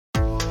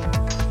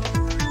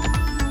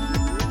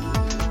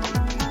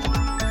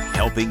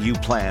helping you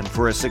plan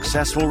for a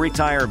successful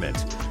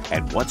retirement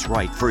and what's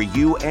right for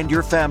you and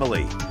your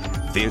family.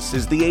 This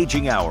is The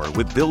Aging Hour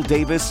with Bill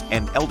Davis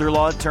and elder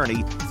law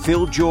attorney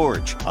Phil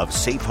George of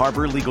Safe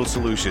Harbor Legal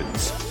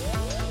Solutions.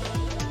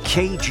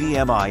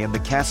 KGMI and the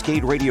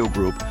Cascade Radio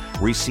Group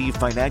receive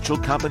financial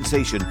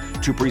compensation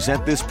to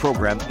present this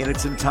program in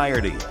its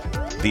entirety.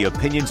 The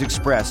opinions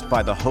expressed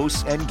by the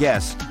hosts and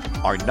guests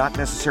are not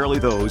necessarily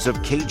those of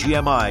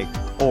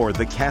KGMI or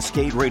the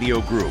Cascade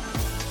Radio Group.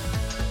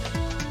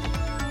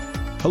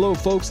 Hello,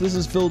 folks. This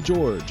is Phil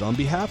George. On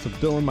behalf of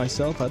Bill and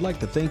myself, I'd like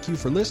to thank you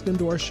for listening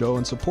to our show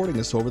and supporting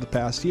us over the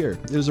past year.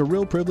 It is a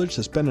real privilege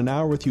to spend an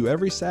hour with you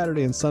every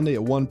Saturday and Sunday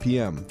at 1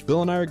 p.m.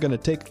 Bill and I are going to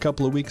take a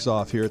couple of weeks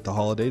off here at the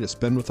holiday to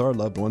spend with our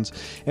loved ones,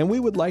 and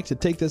we would like to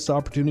take this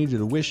opportunity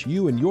to wish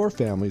you and your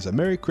families a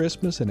Merry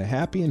Christmas and a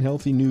happy and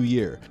healthy New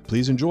Year.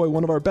 Please enjoy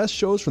one of our best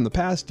shows from the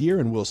past year,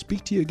 and we'll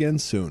speak to you again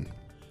soon.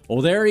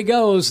 Well, there he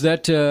goes.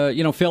 That,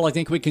 Phil, I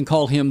think we can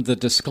call him the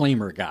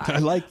disclaimer guy. I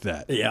like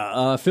that.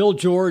 Yeah. Phil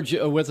George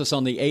with us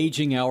on the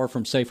Aging Hour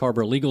from Safe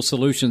Harbor Legal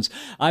Solutions.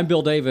 I'm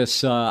Bill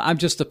Davis. I'm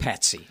just the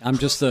patsy. I'm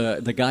just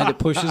the guy that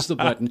pushes the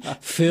button.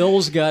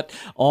 Phil's got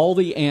all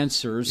the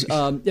answers.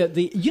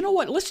 You know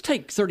what? Let's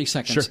take 30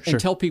 seconds and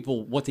tell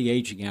people what the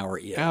Aging Hour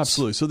is.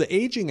 Absolutely. So the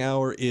Aging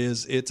Hour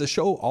it's a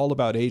show all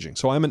about aging.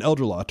 So I'm an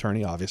elder law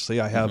attorney,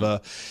 obviously. I have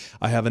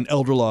an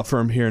elder law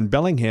firm here in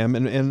Bellingham,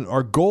 and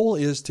our goal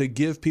is to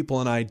give people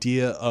an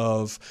idea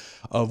of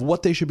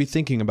what they should be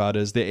thinking about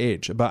as they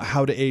age, about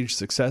how to age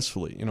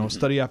successfully. You know,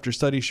 study after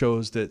study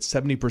shows that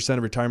 70%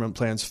 of retirement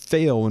plans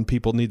fail when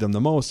people need them the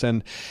most,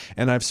 and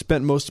I've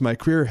spent most of my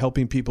career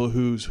helping people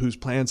whose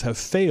plans have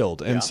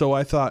failed. And so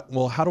I thought,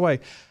 well, how do I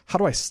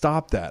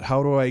stop that?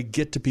 How do I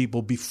get to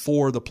people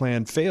before the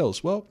plan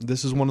fails? Well,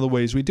 this is one of the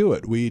ways we do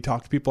it. We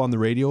talk to people on the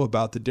radio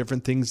about the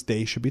different things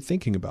they should be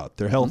thinking about: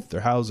 their health,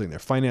 their housing, their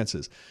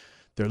finances,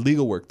 their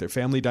legal work, their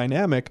family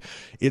dynamic.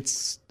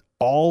 It's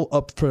all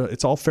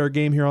fair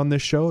game here on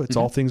this show. It's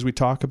all things we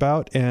talk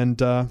about,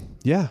 and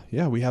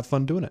we have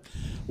fun doing it.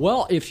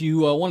 Well, if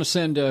you want to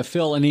send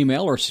Phil an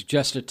email or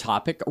suggest a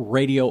topic,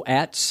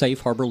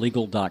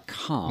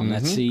 radio@safeharborlegal.com.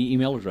 That's the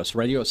email address,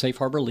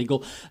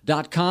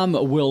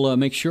 radio@safeharborlegal.com. We'll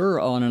make sure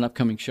on an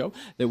upcoming show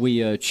that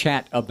we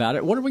chat about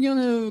it. What are we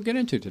going to get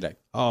into today?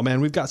 Oh,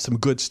 man, we've got some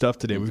good stuff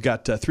today. We've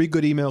got 3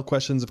 good email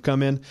questions have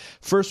come in.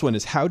 First one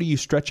is, how do you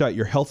stretch out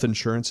your health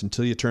insurance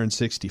until you turn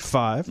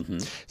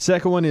 65?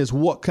 Second one is,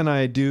 what can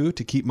I do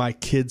to keep my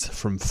kids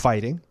from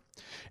fighting?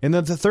 And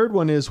then the third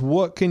one is,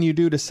 what can you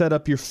do to set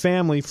up your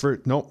family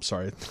for... Nope,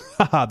 sorry.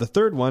 The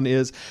third one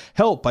is,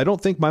 help, I don't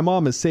think my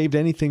mom has saved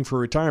anything for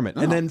retirement.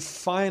 And then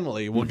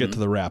finally, we'll get to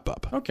the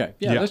wrap-up. Okay.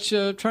 Yeah, let's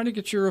try to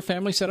get your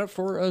family set up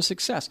for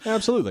success.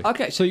 Absolutely.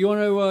 Okay, so you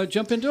want to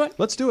jump into it?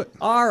 Let's do it.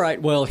 All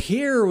right, well,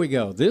 here we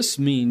go. This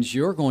means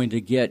you're going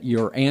to get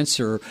your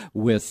answer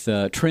with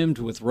trimmed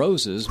with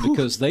roses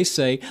because they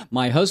say,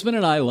 my husband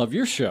and I love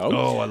your show.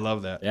 Oh, I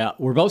love that. Yeah,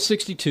 we're both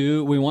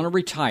 62. We want to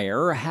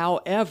retire.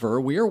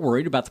 However, we are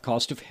worried about the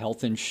cost of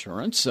health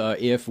insurance.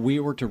 If we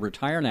were to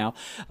retire now,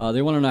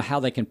 they want to know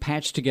how they can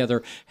patch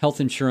together health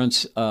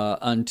insurance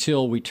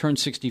until we turn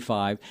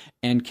 65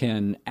 and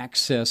can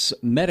access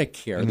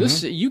Medicare.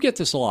 This you get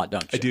this a lot,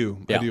 don't you?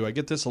 I do. I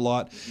get this a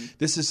lot.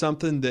 This is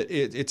something that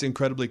it's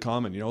incredibly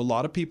common. You know, a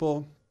lot of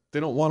people, they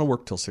don't want to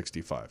work till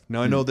 65.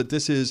 Now, I know that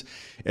this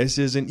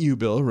isn't you,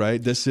 Bill,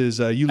 right? This is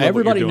you love everybody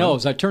what you're doing.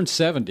 knows. I turned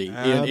 70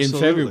 in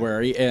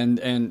February, and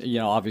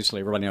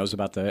obviously everybody knows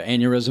about the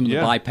aneurysm, the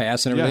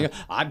bypass, and everything.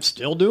 I'm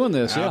still doing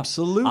this.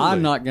 Absolutely.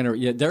 I'm not going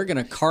to. They're going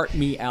to cart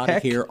me out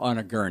of here on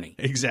a gurney.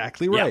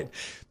 Exactly right. Yeah.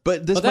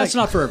 But that's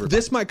not for everybody.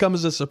 This might come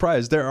as a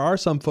surprise. There are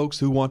some folks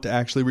who want to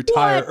actually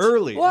retire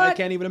early. What? I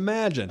can't even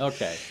imagine.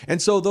 Okay.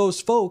 And so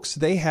those folks,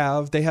 they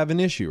have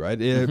an issue, right?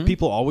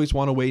 People always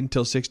want to wait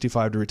until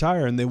 65 to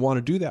retire, and they want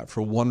to do that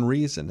for one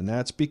reason, and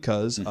that's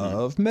because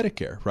of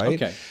Medicare,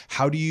 right? Okay.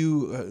 How do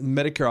you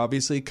Medicare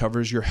obviously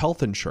covers your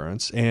health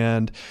insurance,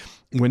 and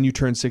when you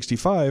turn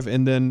 65,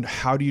 and then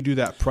how do you do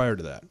that prior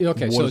to that?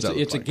 Okay, so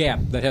it's a gap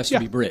that has to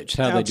be bridged.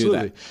 How do they do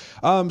that?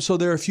 So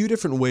there are a few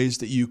different ways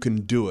that you can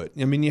do it.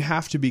 I mean, you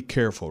have to be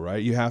careful,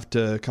 right? You have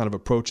to kind of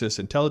approach this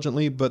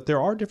intelligently, but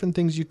there are different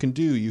things you can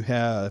do. You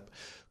have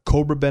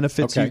COBRA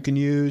benefits you can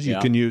use. You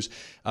can use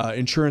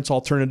insurance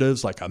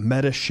alternatives like a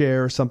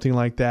MediShare or something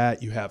like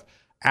that. You have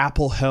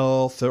Apple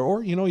Health,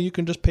 or you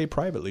can just pay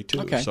privately too.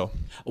 Okay. So,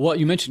 well,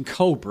 you mentioned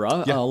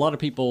COBRA. A lot of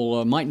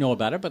people might know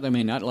about it, but they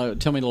may not.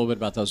 Tell me a little bit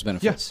about those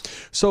benefits. Yeah.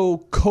 So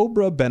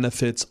COBRA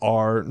benefits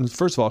are,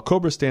 first of all,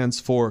 COBRA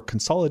stands for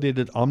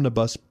Consolidated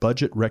Omnibus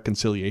Budget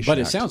Reconciliation But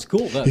Act. It sounds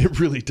cool, doesn't it?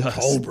 It really does.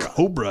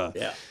 COBRA.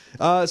 Yeah.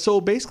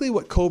 So basically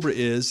what COBRA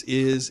is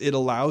it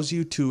allows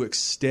you to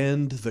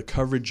extend the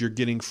coverage you're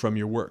getting from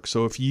your work.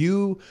 So if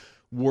you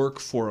work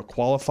for a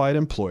qualified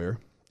employer,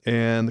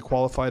 and the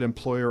qualified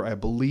employer, I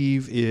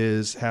believe,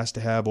 has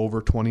to have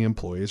over 20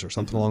 employees or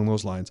something along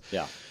those lines.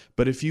 Yeah.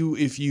 But if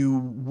you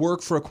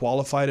work for a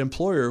qualified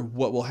employer,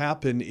 what will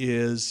happen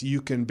is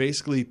you can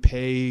basically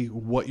pay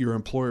what your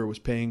employer was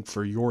paying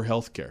for your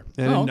health care.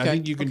 And I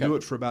think you can do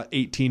it for about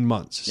 18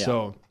 months. Yeah.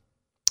 So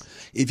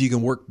if you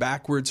can work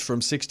backwards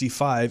from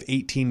 65,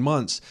 18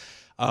 months,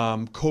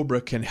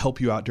 Cobra can help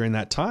you out during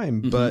that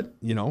time. But,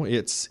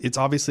 it's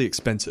obviously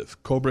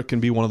expensive. Cobra can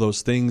be one of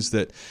those things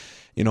that,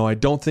 I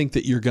don't think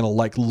that you're going to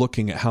like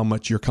looking at how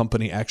much your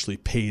company actually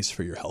pays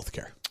for your health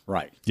care.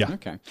 Right. Yeah.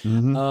 Okay.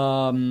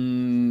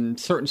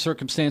 Certain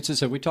circumstances.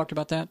 Have we talked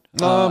about that?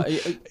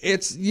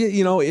 It's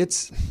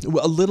it's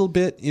a little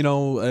bit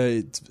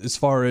as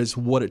far as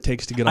what it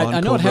takes to get on.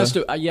 I know Cobra. it has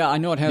to. I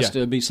know it has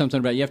to be something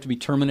about you have to be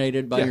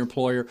terminated by your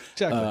employer.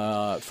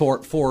 Exactly.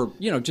 For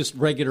just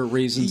regular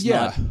reasons.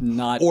 Yeah.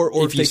 Not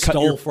or if you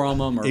stole from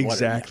them or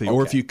exactly.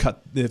 whatever. Or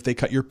if they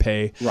cut your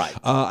pay. Right.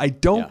 I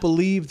don't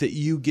believe that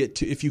you get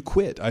to, if you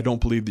quit, I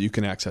don't believe that you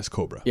can access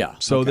Cobra. Yeah.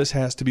 So this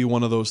has to be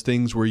one of those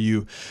things where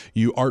you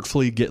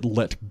artfully get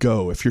let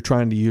go if you're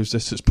trying to use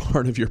this as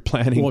part of your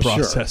planning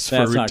process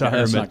for retirement.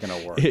 That's not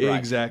going to work. Right.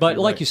 Exactly. But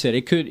like you said,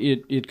 it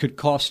could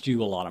cost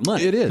you a lot of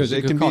money. It is.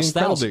 It can be cost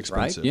incredibly thousands,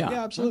 expensive. Right?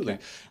 Yeah. Absolutely.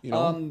 Okay.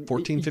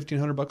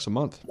 $1,400-$1,500 a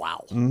month.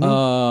 Wow.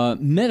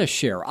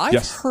 MediShare.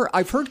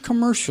 I've heard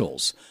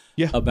commercials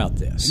about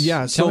this.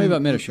 Yeah. Tell me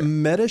about MediShare.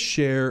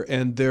 MediShare,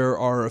 and there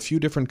are a few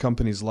different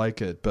companies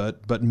like it,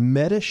 but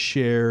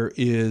MediShare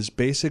is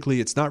basically,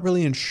 it's not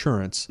really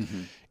insurance.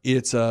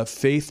 It's a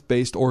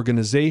faith-based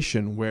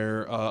organization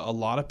where a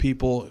lot of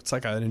people, it's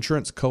like an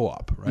insurance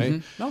co-op,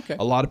 right? Okay.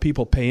 A lot of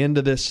people pay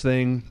into this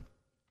thing.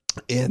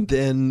 And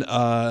then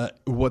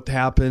what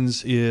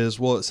happens is,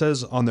 it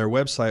says on their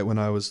website when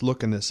I was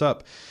looking this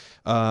up,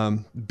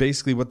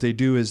 basically what they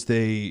do is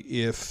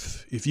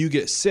if you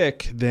get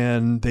sick,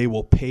 then they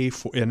will pay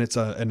for, and it's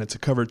a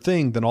covered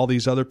thing, then all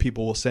these other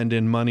people will send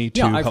in money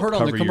to help cover I've heard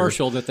on the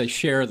commercial that they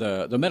share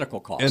the medical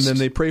costs. and then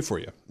they pray for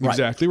you. Right.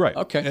 Exactly right.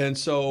 Okay. And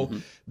so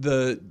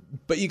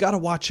but you got to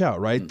watch out,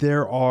 right?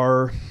 There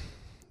are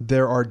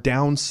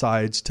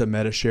downsides to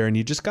MediShare, and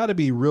you just got to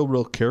be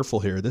real careful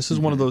here. This is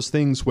one of those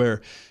things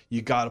where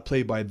you got to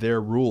play by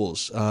their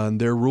rules.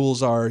 Their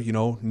rules are,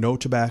 no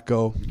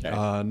tobacco,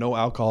 no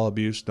alcohol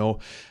abuse, no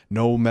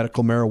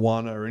medical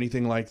marijuana or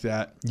anything like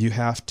that. You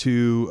have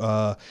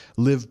to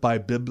live by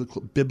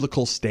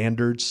biblical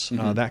standards,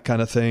 that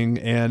kind of thing.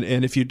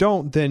 And if you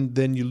don't,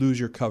 then you lose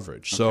your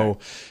coverage. So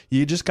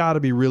you just got to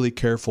be really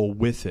careful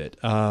with it.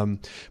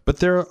 But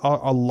there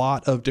are a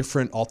lot of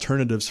different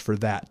alternatives for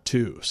that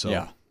too. So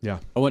yeah.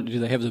 Do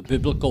they have the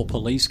biblical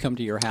police come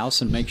to your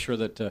house and make sure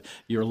that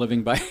you're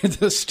living by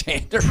the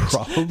standards?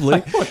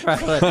 Probably.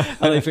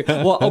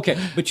 Well, okay,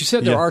 but you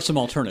said there are some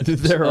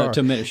alternatives to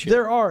MediShare.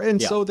 There are,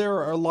 and so there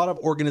are a lot of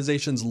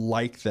organizations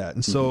like that.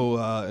 And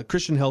so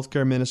Christian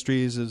Healthcare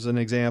Ministries is an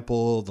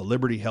example, the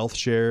Liberty Health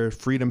Share,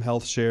 Freedom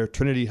Health Share,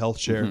 Trinity Health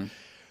Share.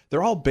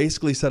 They're all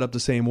basically set up the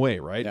same way,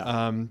 right?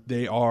 Yeah.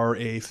 They are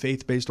a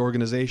faith-based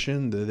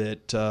organization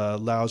that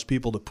allows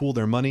people to pool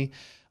their money.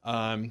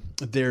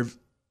 They're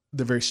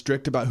very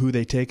strict about who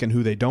they take and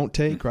who they don't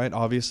take, right?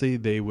 Obviously,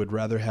 they would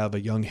rather have a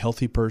young,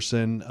 healthy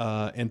person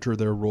enter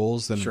their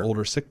roles than an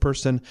older, sick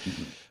person.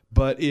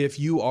 But if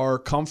you're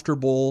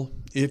comfortable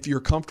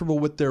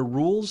with their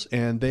rules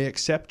and they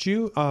accept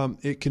you,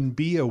 it can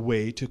be a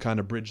way to kind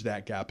of bridge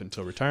that gap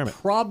until retirement.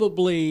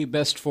 Probably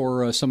best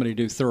for somebody to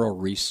do thorough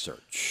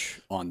research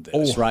on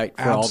this, right?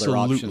 For absolutely.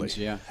 all their options.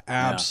 Yeah.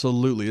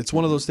 Absolutely. It's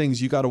one of those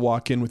things you got to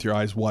walk in with your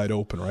eyes wide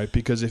open, right?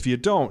 Because if you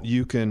don't,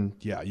 you can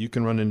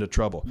run into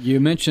trouble. You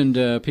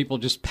mentioned people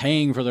just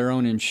paying for their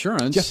own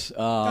insurance.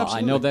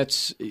 I know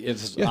it's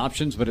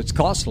options, but it's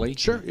costly.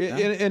 Sure,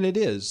 and it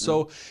is.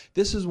 So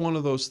this is one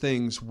of those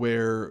things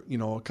where,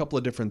 a couple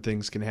of different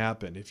things can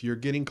happen. If you're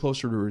getting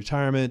closer to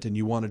retirement and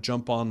you want to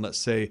jump on, let's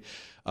say,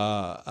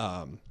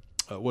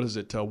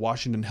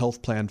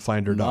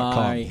 WashingtonHealthPlanFinder.com.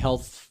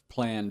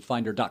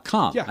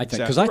 MyHealthPlanFinder.com, I think.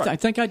 Exactly Because I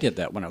think I did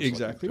that when I was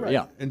exactly looking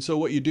right. Yeah. And so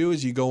what you do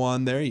is you go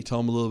on there, you tell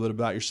them a little bit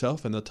about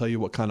yourself, and they'll tell you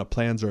what kind of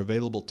plans are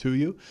available to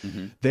you.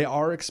 They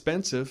are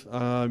expensive.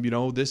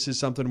 This is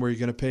something where you're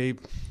going to pay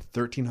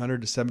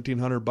 $1,300 to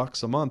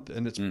 $1,700 a month,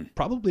 and it's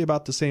probably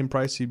about the same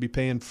price you'd be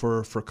paying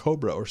for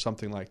Cobra or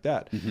something like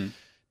that.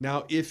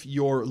 Now, if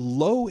you're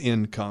low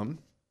income,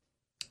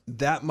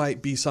 that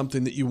might be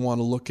something that you want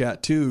to look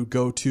at too.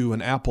 Go to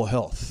an Apple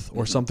Health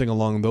or something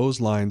along those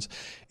lines.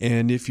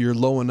 And if you're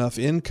low enough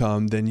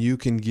income, then you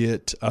can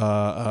get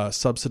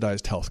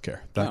subsidized health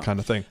care, that kind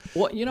of thing.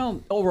 Well,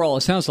 overall,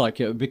 it sounds like,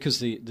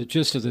 because the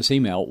gist of this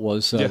email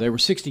was they were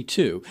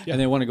 62 and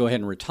they want to go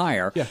ahead and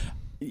retire. Yeah.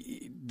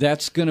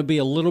 That's going to be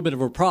a little bit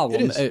of a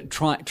problem,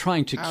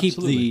 trying to keep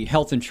the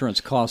health insurance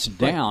costs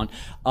down.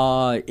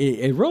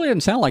 It really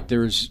doesn't sound like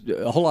there's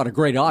a whole lot of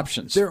great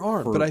options. There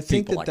aren't, but I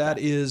think that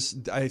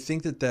I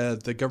think that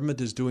the government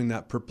is doing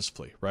that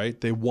purposefully, right?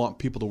 They want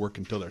people to work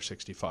until they're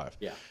 65.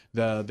 Yeah.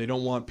 They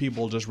don't want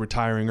people just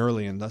retiring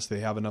early unless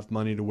they have enough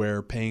money to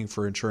where paying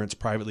for insurance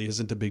privately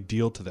isn't a big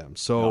deal to them.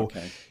 So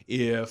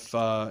if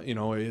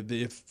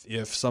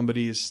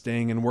somebody is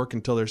staying in work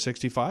until they're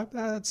 65,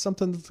 that's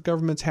something that the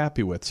government's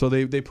happy with. So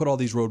they put all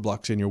these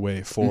roadblocks in your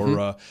way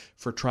for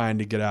trying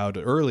to get out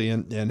early,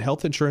 and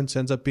health insurance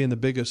ends up being the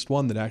biggest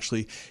one that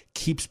actually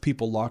keeps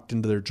people locked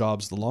into their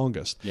jobs the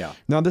longest. Yeah.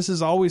 Now, this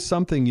is always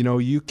something,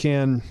 you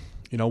can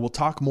We'll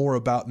talk more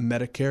about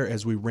Medicare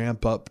as we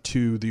ramp up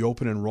to the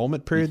open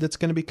enrollment period that's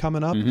going to be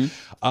coming up.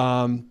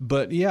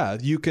 But yeah,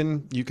 you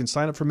can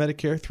sign up for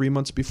Medicare 3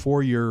 months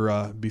before your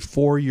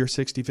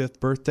 65th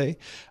birthday.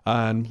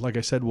 And like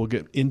I said, we'll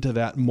get into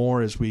that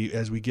more as we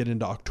get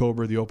into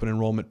October, the open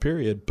enrollment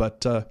period.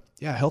 But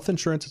yeah, health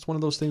insurance, it's one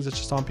of those things that's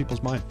just on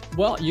people's mind.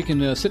 Well, you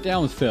can sit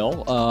down with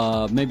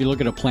Phil, maybe look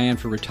at a plan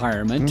for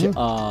retirement.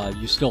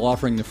 You're still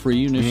offering the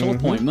free initial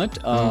appointment.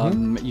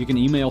 You can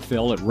email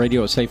Phil at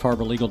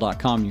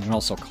radio@safeharborlegal.com. You can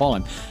also call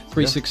him,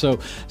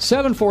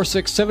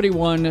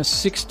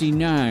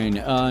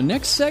 360-746-7169.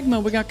 Next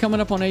segment we got coming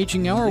up on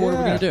Aging Hour. What are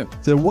we going to do?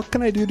 So what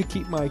can I do to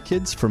keep my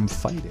kids from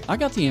fighting? I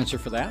got the answer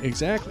for that.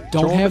 Exactly.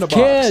 Don't have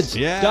kids.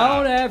 Yeah.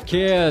 Don't have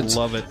kids.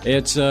 Love it.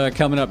 It's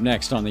coming up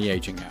next on the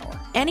Aging Hour.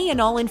 Any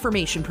and all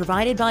information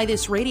provided by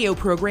this radio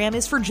program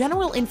is for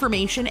general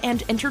information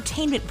and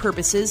entertainment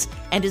purposes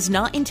and is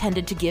not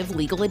intended to give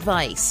legal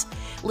advice.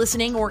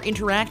 Listening or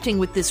interacting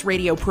with this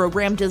radio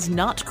program does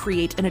not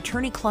create an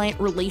attorney-client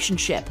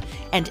relationship,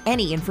 and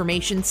any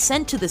information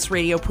sent to this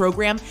radio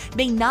program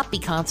may not be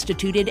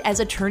constituted as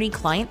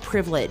attorney-client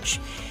privilege.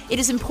 It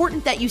is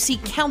important that you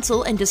seek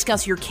counsel and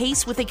discuss your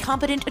case with a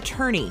competent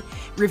attorney.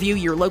 Review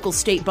your local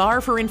state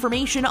bar for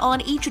information on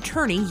each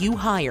attorney you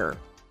hire.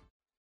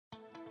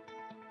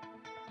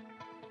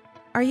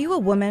 Are you a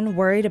woman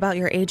worried about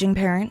your aging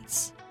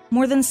parents?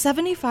 More than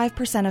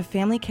 75% of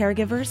family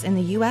caregivers in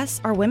the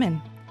U.S. are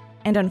women.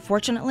 And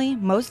unfortunately,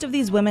 most of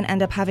these women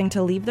end up having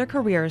to leave their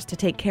careers to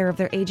take care of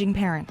their aging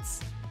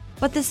parents.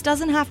 But this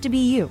doesn't have to be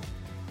you.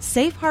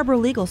 Safe Harbor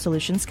Legal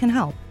Solutions can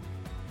help.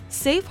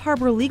 Safe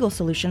Harbor Legal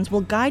Solutions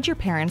will guide your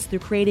parents through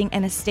creating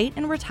an estate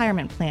and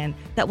retirement plan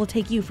that will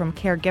take you from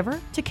caregiver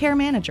to care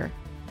manager.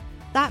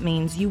 That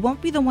means you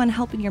won't be the one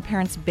helping your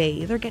parents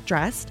bathe or get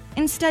dressed.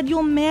 Instead,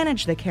 you'll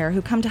manage the care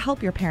who come to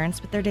help your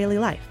parents with their daily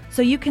life,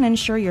 so you can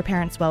ensure your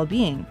parents'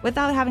 well-being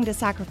without having to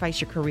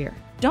sacrifice your career.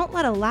 Don't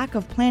let a lack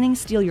of planning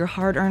steal your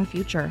hard-earned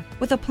future.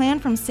 With a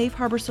plan from Safe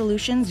Harbor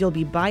Solutions, you'll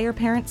be by your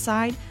parents'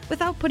 side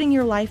without putting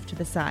your life to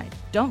the side.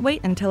 Don't wait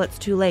until it's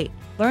too late.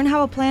 Learn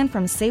how a plan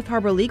from Safe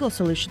Harbor Legal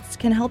Solutions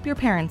can help your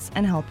parents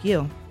and help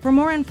you. For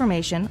more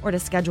information or to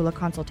schedule a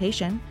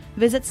consultation,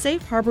 visit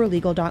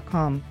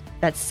safeharborlegal.com.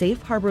 That's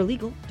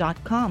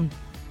safeharborlegal.com.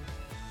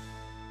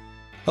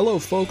 Hello,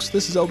 folks.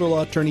 This is elder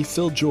law attorney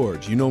Phil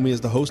George. You know me as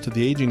the host of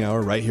the Aging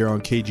Hour right here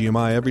on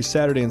KGMI every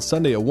Saturday and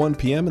Sunday at 1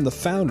 p.m. and the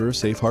founder of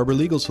Safe Harbor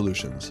Legal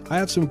Solutions. I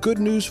have some good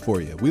news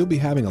for you. We'll be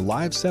having a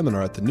live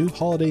seminar at the new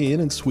Holiday Inn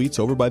and Suites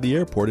over by the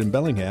airport in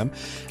Bellingham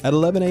at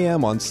 11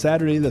 a.m. on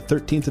Saturday, the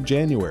 13th of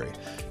January.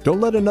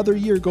 Don't let another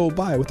year go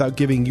by without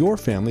giving your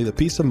family the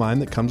peace of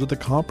mind that comes with a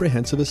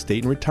comprehensive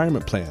estate and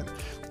retirement plan.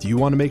 Do you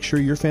want to make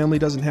sure your family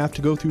doesn't have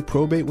to go through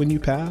probate when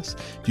you pass?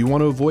 Do you want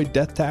to avoid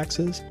death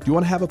taxes? Do you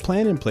want to have a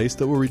plan in place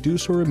that will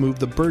reduce or remove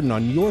the burden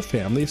on your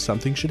family if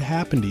something should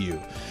happen to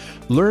you?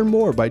 Learn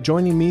more by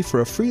joining me for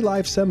a free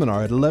live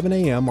seminar at 11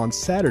 a.m. on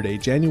Saturday,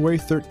 January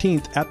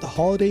 13th at the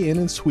Holiday Inn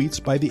and Suites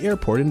by the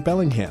airport in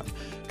Bellingham.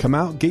 Come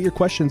out, get your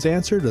questions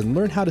answered, and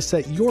learn how to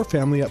set your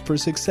family up for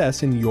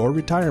success in your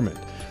retirement.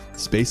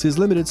 Space is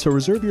limited, so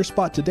reserve your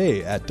spot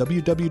today at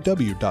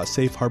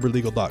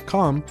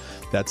www.safeharborlegal.com.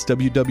 That's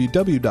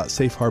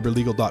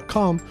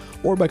www.safeharborlegal.com,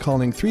 or by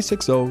calling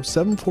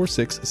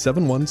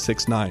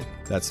 360-746-7169.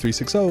 That's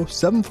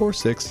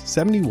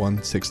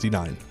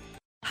 360-746-7169.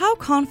 How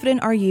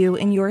confident are you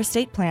in your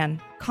estate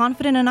plan?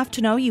 Confident enough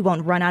to know you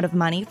won't run out of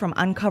money from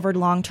uncovered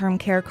long-term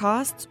care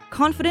costs?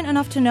 Confident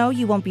enough to know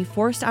you won't be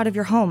forced out of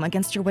your home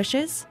against your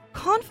wishes?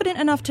 Confident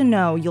enough to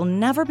know you'll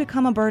never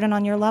become a burden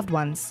on your loved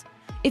ones?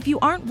 If you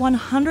aren't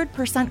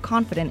 100%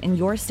 confident in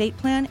your estate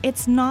plan,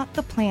 it's not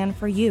the plan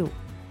for you.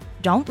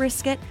 Don't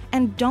risk it,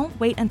 and don't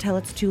wait until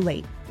it's too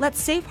late. Let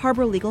Safe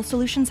Harbor Legal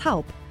Solutions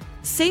help.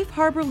 Safe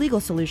Harbor Legal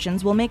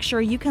Solutions will make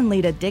sure you can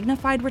lead a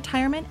dignified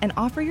retirement and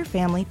offer your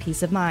family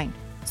peace of mind.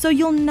 So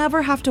you'll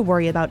never have to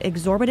worry about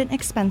exorbitant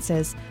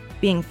expenses,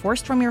 being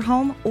forced from your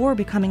home, or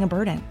becoming a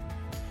burden.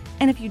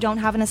 And if you don't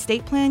have an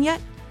estate plan yet,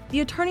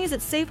 the attorneys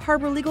at Safe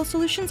Harbor Legal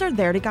Solutions are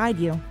there to guide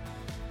you.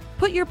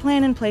 Put your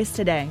plan in place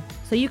today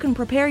so you can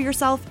prepare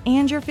yourself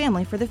and your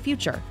family for the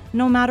future,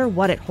 no matter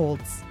what it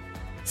holds.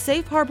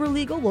 Safe Harbor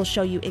Legal will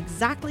show you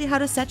exactly how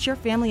to set your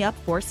family up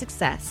for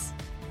success.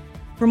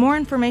 For more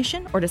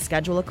information or to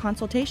schedule a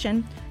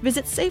consultation,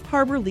 visit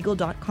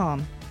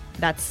safeharborlegal.com.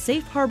 That's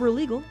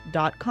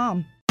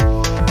safeharborlegal.com.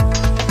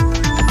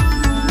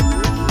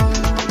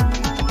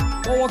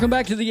 Well, welcome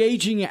back to the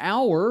Aging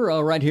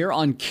Hour right here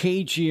on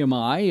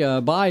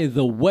KGMI. By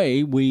the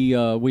way, we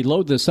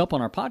load this up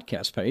on our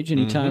podcast page.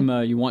 Anytime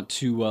you want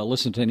to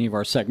listen to any of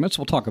our segments,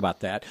 we'll talk about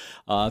that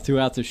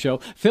throughout the show.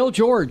 Phil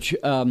George,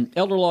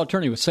 elder law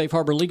attorney with Safe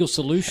Harbor Legal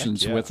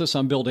Solutions with us.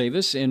 I'm Bill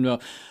Davis. And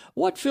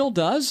what Phil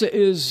does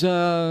is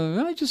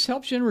it just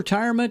helps you in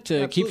retirement.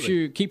 Keeps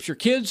your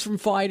kids from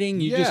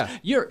fighting.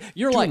 You're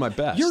doing like my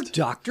best. You're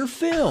Dr.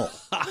 Phil.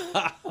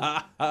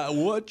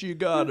 What you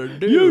gotta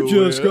do? You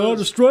just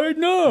gotta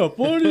straighten up.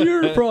 What are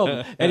your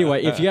problems?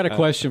 Anyway, if you got a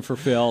question for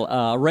Phil,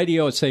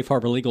 radio at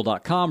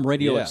safeharborlegal.com,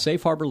 radio at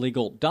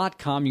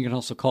safeharborlegal.com. You can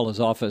also call his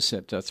office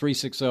at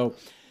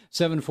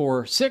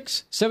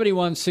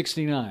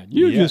 360-746-7169.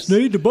 You just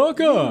need to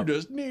buck up. You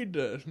just need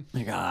to.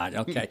 God,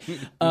 okay.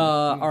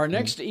 Our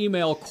next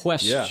email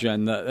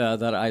question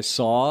that I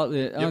saw,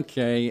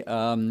 okay,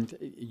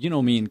 you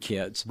know me and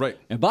kids. Right.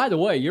 And by the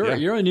way,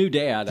 you're a new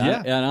dad,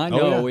 and I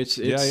know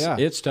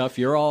it's tough.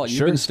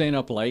 You've been staying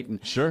up late, and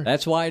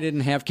that's why I didn't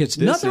have kids.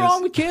 Nothing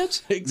wrong with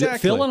kids. Exactly.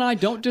 Phil and I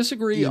don't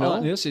disagree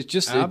on this. It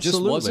just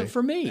wasn't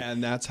for me.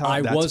 And that's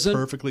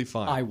perfectly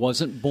fine. I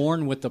wasn't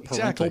born with the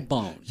parental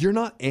bone. You're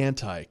not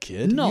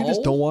anti-kid. No. You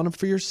just don't want them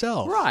for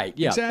yourself. Right,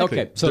 yeah.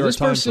 Exactly. Okay, so there this are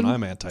times person, when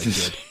I'm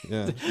anti-kid.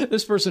 Yeah.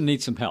 This person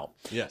needs some help.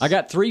 Yes. I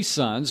got 3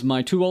 sons.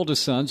 My 2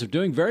 oldest sons are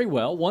doing very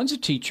well. One's a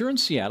teacher in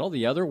Seattle.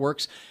 The other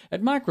works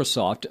at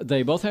Microsoft.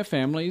 They both have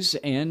families,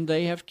 and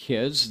they have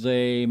kids.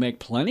 They make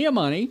plenty of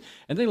money,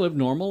 and they live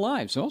normal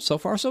lives. So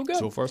far, so good.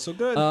 So far, so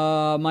good.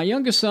 My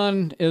youngest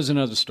son is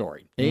another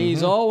story.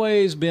 He's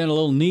always been a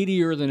little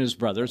needier than his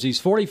brothers. He's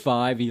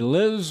 45. He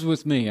lives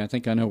with me. I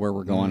think I know where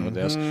we're going with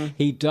this.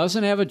 He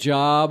doesn't have a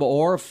job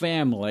or a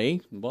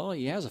family. Well,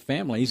 he has a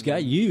family. He's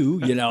got you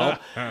that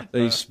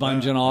he's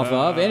sponging off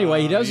of.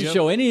 Anyway, he doesn't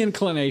show any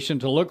inclination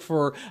to look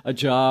for a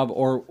job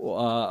or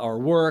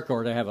work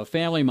or to have a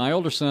family. My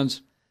older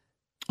sons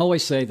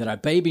always say that I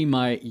baby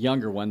my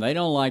younger one. They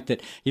don't like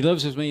that he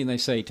lives with me, and they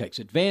say he takes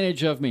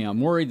advantage of me. I'm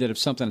worried that if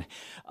something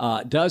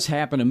does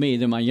happen to me,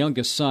 then my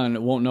youngest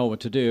son won't know what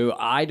to do.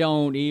 I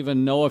don't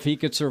even know if he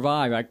could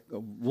survive.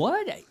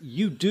 What?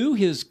 You do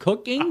his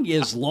cooking,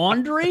 his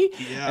laundry?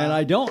 And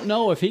I don't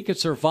know if he could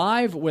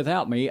survive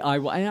without me.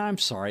 I'm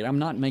sorry. I'm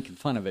not making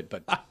fun of it,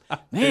 but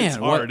man, it's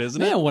hard,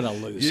 isn't it? Man, what a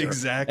loser.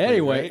 Exactly.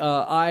 Anyway, right?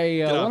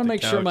 I want to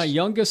make sure my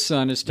youngest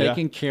son is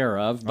taken care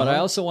of, but I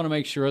Uh-huh. also want to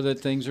make sure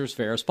that things are as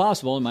fair as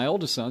possible, and my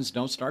oldest sons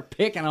don't start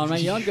picking on my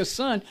youngest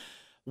son.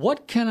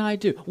 What can I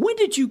do? When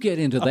did you get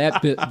into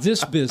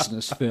this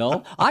business,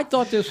 Phil? I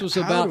thought this was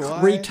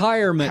about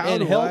retirement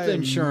and health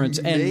insurance,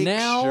 and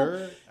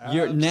now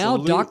now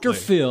Dr.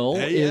 Phil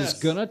is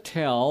going to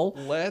tell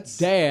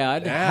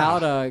Dad how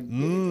to.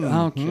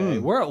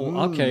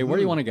 Okay, where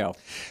do you want to go?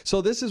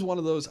 So this is one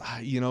of those.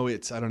 I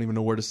don't even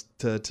know where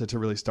to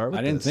really start with.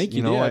 I didn't this. think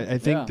you did. did. I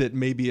think that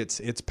maybe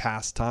it's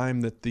past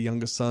time that the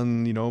youngest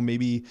son,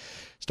 maybe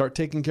start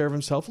taking care of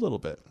himself a little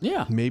bit.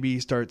 Yeah. Maybe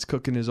he starts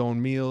cooking his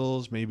own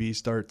meals. Maybe he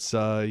starts,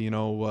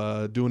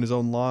 doing his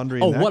own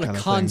laundry. Oh, and that what kind a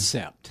of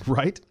concept!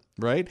 thing.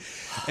 Right?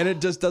 And it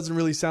just doesn't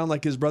really sound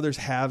like his brothers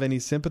have any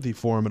sympathy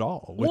for him at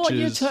all. Listen,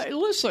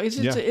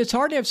 it's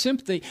hard to have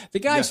sympathy. The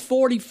guy's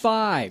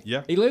 45.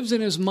 Yeah. He lives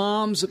in his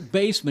mom's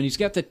basement. He's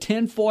got the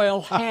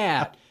tinfoil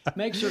hat.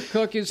 Makes her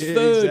cook his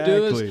food,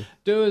 Exactly.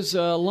 do his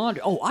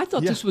laundry. Oh, I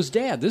thought this was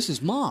Dad. This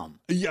is Mom.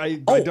 Yeah, I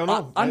don't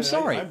know. I'm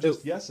sorry. I'm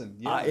just guessing.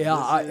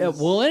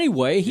 Well,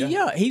 anyway,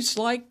 he's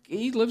like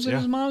he lives in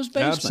his mom's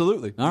basement.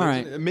 Absolutely. All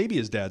right. Maybe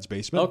his dad's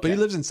basement, but he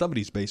lives in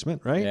somebody's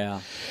basement, right? Yeah.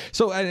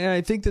 So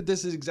I think that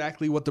this is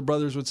exactly what the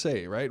brothers would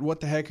say, right? What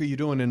the heck are you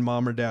doing in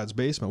Mom or Dad's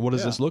basement? What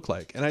does this look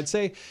like? And I'd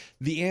say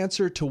the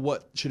answer to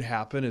what should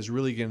happen is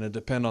really going to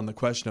depend on the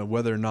question of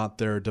whether or not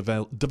there are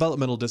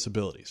developmental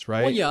disabilities,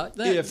 right? Well, yeah,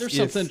 there's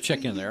something to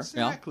check in there.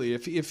 Exactly. Yeah.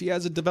 If he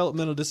has a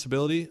developmental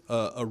disability,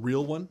 a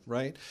real one,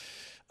 right?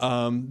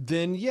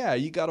 Then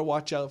you got to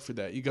watch out for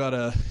that. You got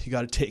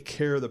to take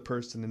care of the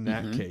person in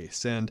that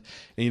case, and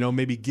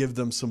maybe give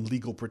them some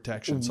legal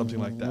protection, something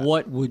like that.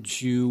 What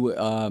would you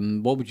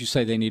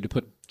say they need to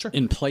put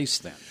in place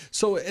then?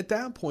 So at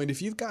that point,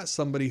 if you've got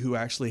somebody who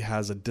actually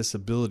has a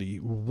disability,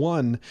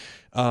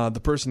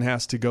 the person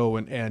has to go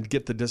and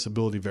get the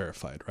disability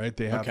verified, right?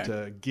 They have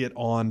to get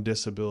on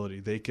disability.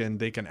 They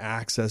can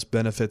access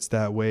benefits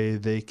that way.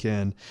 They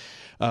can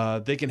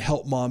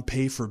help Mom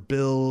pay for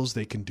bills.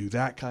 They can do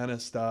that kind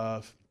of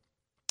stuff.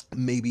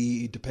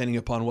 Maybe depending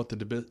upon what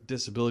the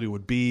disability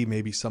would be,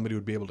 maybe somebody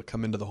would be able to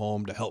come into the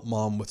home to help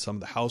Mom with some of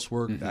the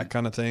housework, that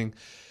kind of thing.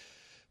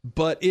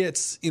 But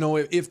it's,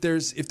 if there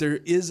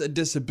is a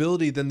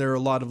disability, then there are a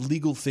lot of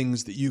legal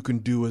things that you can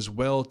do as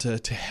well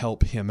to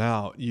help him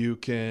out. You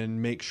can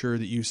make sure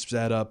that you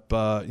set up,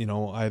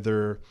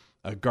 either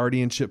a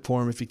guardianship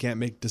for him if he can't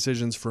make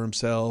decisions for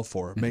himself,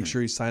 or make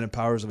sure he's signing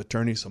powers of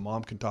attorney so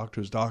Mom can talk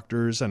to his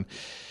doctors and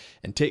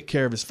take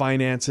care of his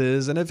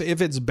finances. And if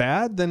it's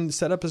bad, then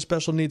set up a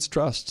special needs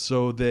trust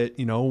so that,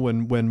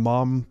 when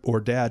Mom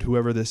or Dad,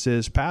 whoever this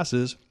is,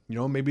 passes,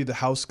 maybe the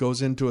house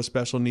goes into a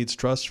special needs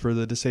trust for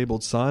the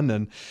disabled son,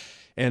 and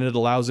and it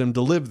allows him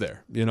to live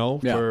there,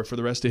 Yeah. for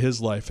the rest of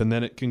his life, and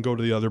then it can go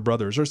to the other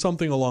brothers or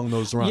something along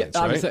those lines.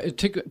 I right? was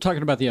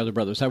talking about the other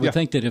brothers. I would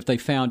think that if they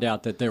found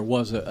out that there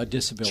was a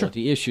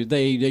disability issue,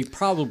 they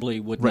probably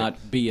would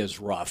not be as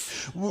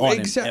rough. On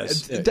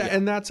Exactly, him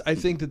and I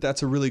think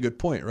that's a really good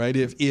point, right?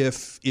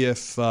 If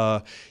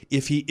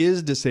he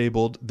is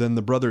disabled, then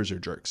the brothers are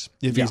jerks.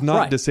 If he's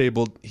not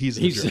disabled, he's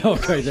the jerk.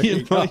 Okay. There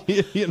you go.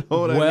 You know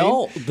what I mean?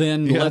 Well,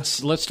 then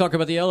let's talk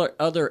about the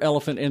other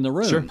elephant in the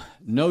room. Sure.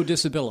 No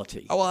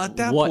disability. Well, at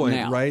that What point,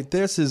 now? right?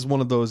 This is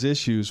one of those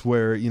issues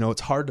where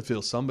it's hard to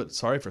feel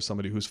sorry for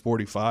somebody who's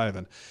 45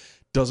 and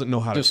doesn't know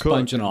how Just to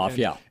cook. sponging off,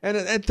 yeah. And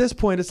at this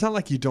point, it's not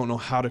like you don't know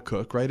how to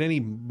cook, right? Any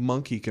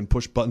monkey can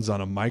push buttons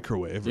on a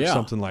microwave or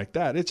something like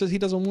that. It's just he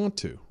doesn't want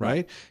to,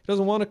 right? He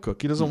doesn't want to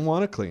cook. He doesn't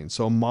want to clean.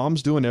 So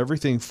mom's doing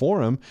everything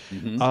for him.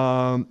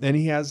 And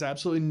he has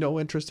absolutely no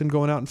interest in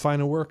going out and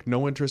finding work,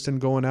 no interest in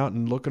going out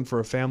and looking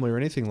for a family or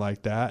anything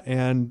like that.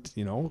 And,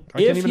 I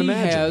can't even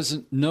imagine. If he has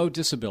no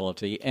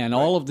disability and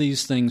all of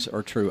these things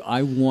are true,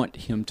 I want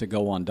him to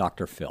go on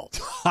Dr. Phil.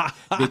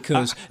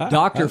 Because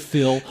Dr.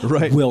 Phil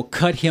will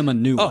cut him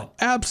a new one.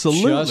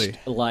 Absolutely.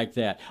 Just like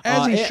that.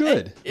 As he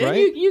should, and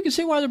right? You can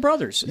see why they're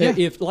brothers. Yeah.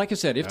 If, like I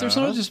said, if there's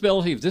no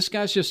disability, if this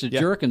guy's just a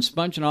jerk and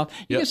sponging off,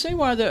 you can see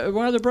why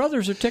the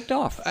brothers are ticked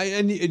off.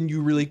 And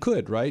you really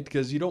could, right?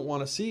 Because you don't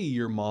want to see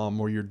your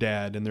mom or your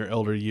dad in their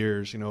elder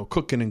years,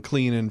 cooking and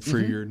cleaning for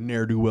your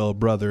ne'er-do-well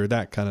brother,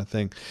 that kind of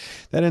thing.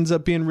 That ends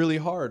up being really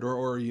hard,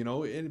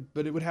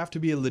 but it would have to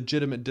be a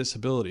legitimate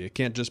disability. It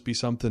can't just be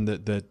something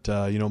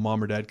that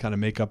mom or dad kind of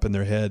make up in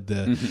their head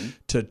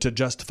to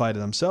justify to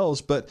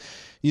themselves. But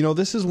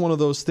this is one of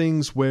those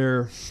things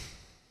where,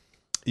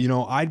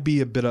 I'd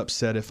be a bit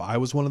upset if I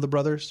was one of the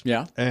brothers.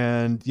 Yeah.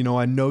 And,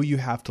 I know you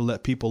have to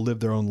let people live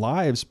their own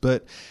lives,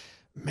 but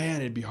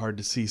man, it'd be hard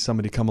to see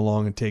somebody come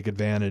along and take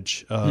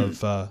advantage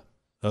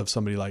of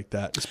somebody like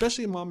that,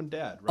 especially mom and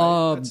dad,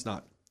 right?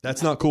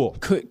 That's not cool.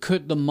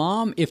 Could the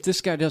mom, if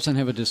this guy doesn't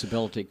have a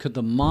disability, could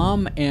the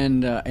mom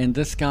and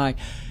this guy,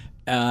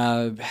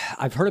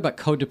 I've heard about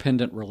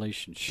codependent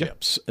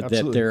relationships,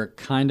 that they're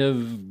kind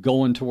of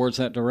going towards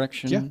that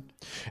direction. Yeah,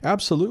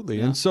 absolutely.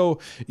 Yeah. And so,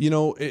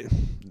 it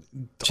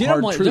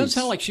doesn't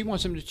sound like she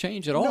wants him to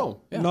change at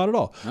all. No, not at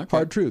all. Okay.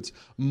 Hard truths.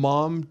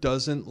 Mom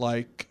doesn't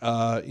like,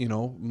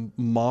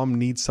 mom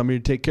needs somebody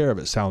to take care of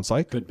it, sounds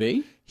like. Could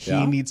be.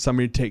 He needs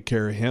somebody to take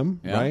care of him,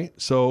 right?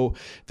 So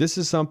this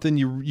is something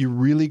you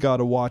really got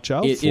to watch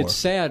out for. It's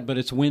sad, but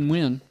it's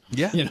win-win.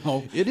 Yeah,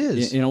 it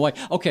is in a way.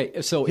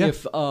 Okay, so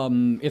if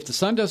the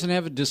son doesn't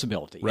have a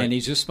disability and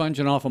he's just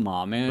sponging off a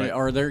mom,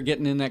 or they're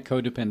getting in that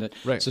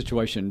codependent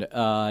situation,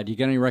 do you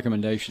get any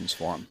recommendations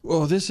for him?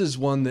 Well, this is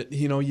one that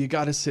you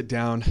got to sit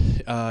down.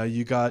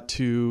 You got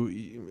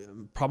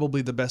to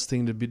probably the best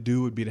thing to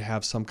do would be to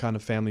have some kind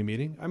of family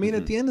meeting. I mean,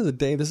 at the end of the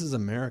day, this is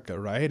America,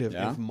 right?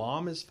 If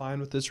mom is fine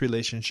with this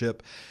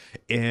relationship,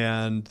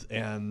 and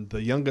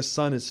the youngest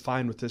son is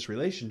fine with this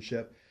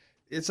relationship,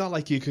 it's not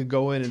like you can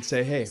go in and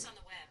say, hey.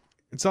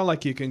 It's not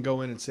like you can go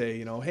in and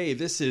say, hey,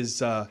 this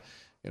is,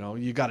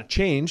 you got to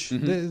change.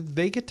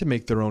 They get to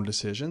make their own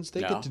decisions.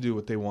 They get to do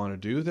what they want to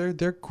do.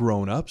 They're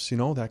grown-ups,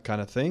 that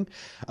kind of thing.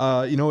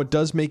 It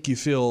does make you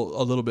feel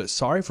a little bit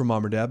sorry for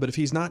mom or dad, but if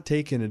he's not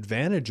taking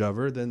advantage of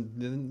her,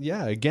 then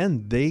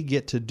again, they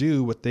get to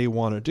do what they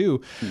want to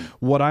do.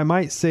 What I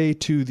might say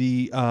to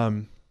the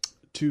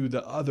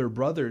other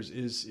brothers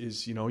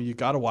is you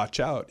got to watch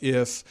out.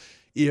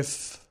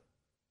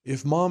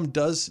 If mom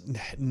does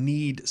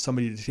need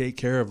somebody to take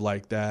care of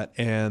like that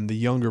and the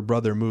younger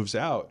brother moves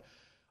out,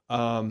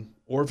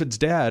 or if it's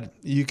dad,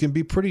 you can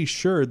be pretty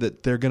sure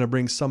that they're going to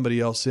bring somebody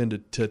else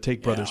in to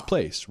take brother's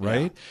place,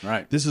 right? Yeah,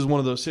 right. This is one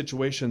of those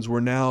situations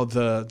where now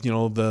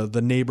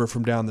the neighbor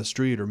from down the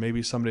street or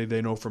maybe somebody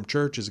they know from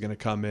church is going to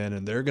come in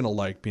and they're going to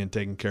like being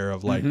taken care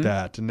of like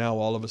that. And now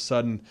all of a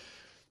sudden,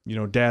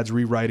 dad's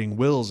rewriting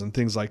wills and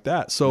things like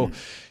that. So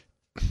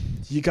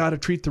you got to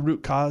treat the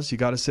root cause. You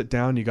got to sit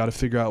down. You got to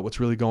figure out what's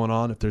really going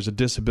on. If there's a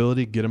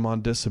disability, get them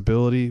on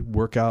disability.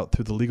 Work out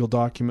through the legal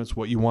documents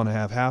what you want to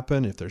have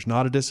happen. If there's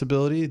not a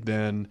disability,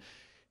 then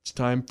it's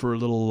time for a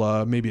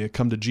little maybe a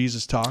come to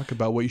Jesus talk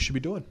about what you should be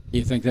doing.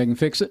 You think they can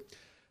fix it?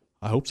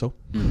 I hope so.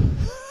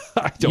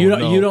 I don't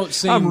know. You don't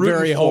seem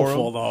very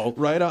hopeful, though.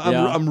 Right?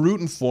 I'm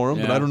rooting for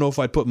him, but I don't know if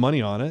I'd put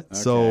money on it. Okay.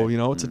 So,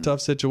 it's a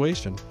tough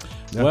situation.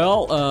 Yeah.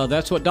 Well,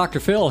 that's what Dr.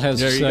 Phil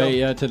has to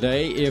say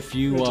today. If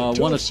you want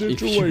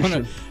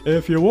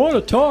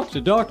to talk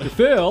to Dr.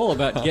 Phil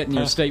about getting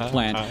your estate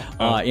plan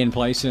in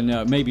place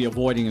and maybe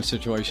avoiding a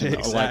situation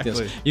like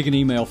this, you can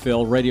email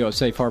Phil,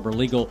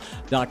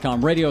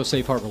 radio@safeharborlegal.com,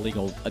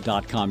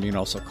 radio@safeharborlegal.com. You can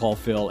also call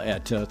Phil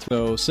at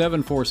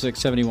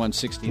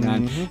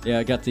 746-7169. Yeah,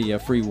 I got the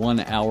free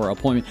 1-hour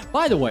appointment.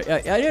 By the way,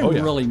 I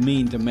didn't really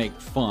mean to make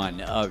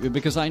fun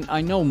because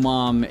I know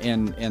Mom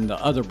and the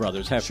other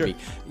brothers have to be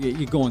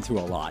you're going through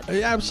a lot.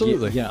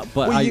 Absolutely. Yeah,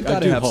 but well, you I got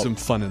to do have hope, some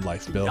fun in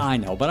life, Bill. I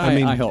know, but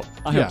I hope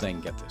they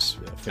can get this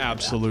figured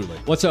Absolutely.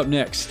 out. What's up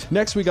next?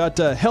 Next, we got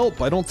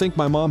help. I don't think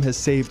my mom has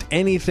saved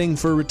anything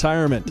for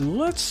retirement.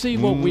 Let's see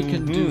what we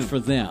can do for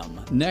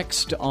them.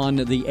 Next on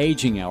the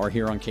Aging Hour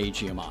here on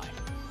KGMI.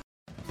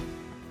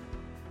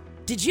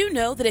 Did you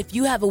know that if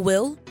you have a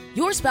will,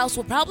 your spouse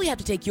will probably have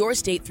to take your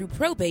estate through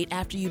probate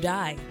after you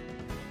die?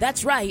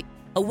 That's right.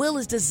 A will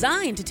is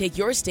designed to take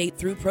your estate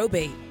through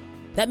probate.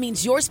 That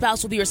means your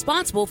spouse will be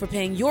responsible for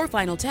paying your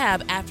final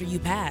tab after you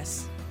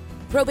pass.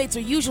 Probates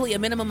are usually a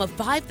minimum of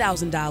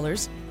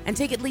 $5,000 and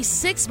take at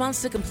least 6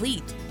 months to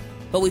complete.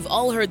 But we've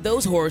all heard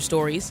those horror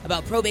stories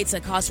about probates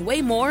that cost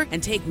way more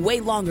and take way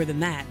longer than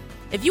that.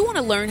 If you want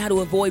to learn how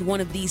to avoid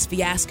one of these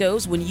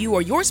fiascos when you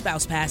or your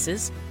spouse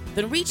passes,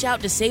 then reach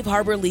out to Safe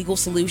Harbor Legal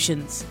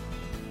Solutions.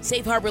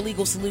 Safe Harbor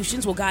Legal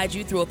Solutions will guide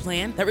you through a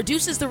plan that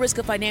reduces the risk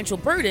of financial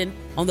burden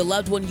on the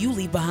loved one you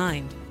leave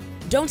behind.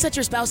 Don't set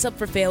your spouse up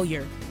for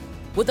failure.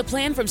 With a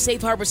plan from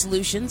Safe Harbor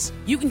Solutions,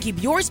 you can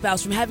keep your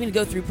spouse from having to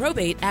go through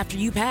probate after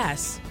you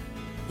pass.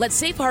 Let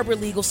Safe Harbor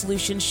Legal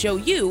Solutions show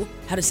you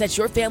how to set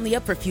your family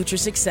up for future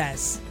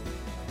success.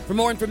 For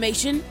more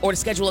information or to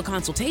schedule a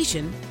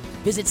consultation,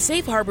 visit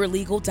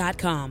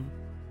safeharborlegal.com.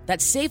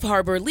 That's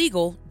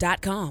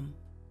safeharborlegal.com.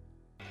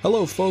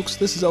 Hello, folks.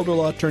 This is elder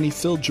law attorney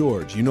Phil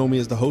George. You know me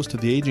as the host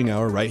of the Aging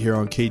Hour right here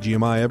on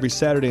KGMI every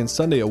Saturday and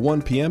Sunday at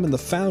 1 p.m. and the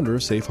founder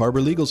of Safe Harbor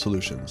Legal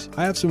Solutions.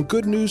 I have some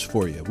good news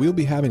for you. We'll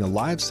be having a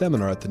live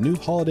seminar at the new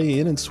Holiday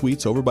Inn and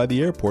Suites over by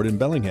the airport in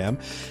Bellingham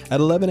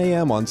at 11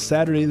 a.m. on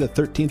Saturday, the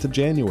 13th of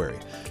January.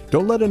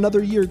 Don't let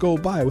another year go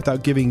by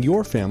without giving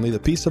your family the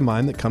peace of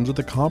mind that comes with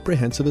a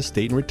comprehensive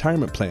estate and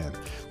retirement plan.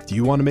 Do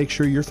you want to make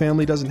sure your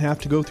family doesn't have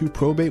to go through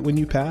probate when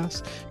you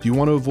pass? Do you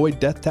want to avoid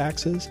death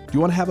taxes? Do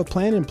you want to have a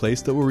plan in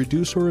place that will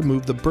reduce or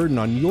remove the burden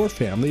on your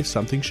family if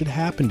something should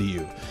happen to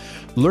you?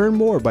 Learn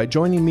more by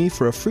joining me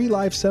for a free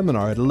live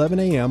seminar at 11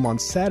 a.m. on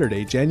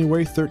Saturday,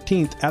 January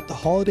 13th at the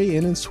Holiday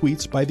Inn and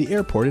Suites by the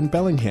airport in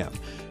Bellingham.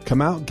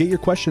 Come out, get your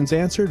questions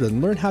answered,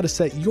 and learn how to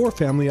set your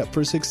family up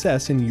for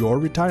success in your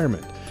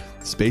retirement.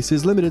 Space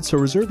is limited, so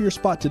reserve your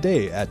spot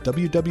today at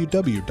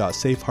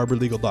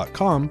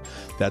www.safeharborlegal.com.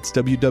 That's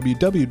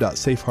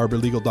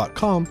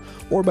www.safeharborlegal.com,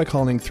 or by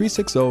calling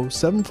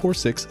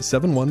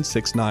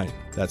 360-746-7169.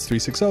 That's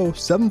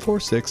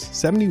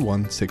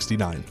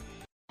 360-746-7169.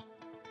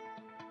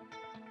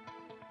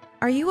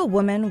 Are you a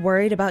woman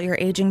worried about your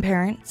aging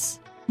parents?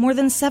 More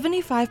than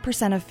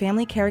 75% of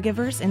family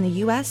caregivers in the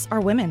U.S.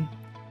 are women.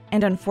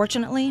 And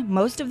unfortunately,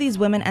 most of these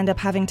women end up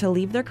having to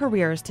leave their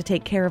careers to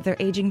take care of their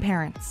aging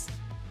parents.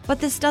 But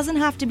this doesn't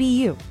have to be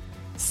you.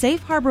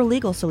 Safe Harbor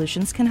Legal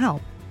Solutions can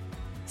help.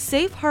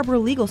 Safe Harbor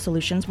Legal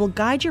Solutions will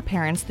guide your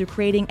parents through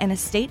creating an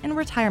estate and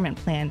retirement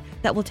plan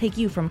that will take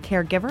you from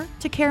caregiver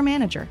to care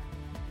manager.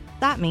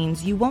 That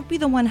means you won't be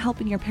the one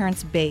helping your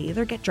parents bathe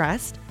or get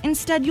dressed.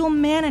 Instead, you'll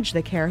manage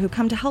the care who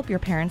come to help your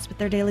parents with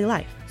their daily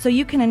life, so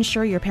you can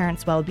ensure your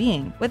parents'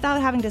 well-being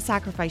without having to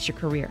sacrifice your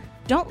career.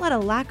 Don't let a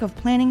lack of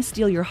planning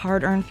steal your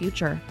hard-earned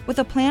future. With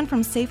a plan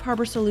from Safe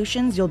Harbor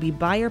Solutions, you'll be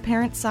by your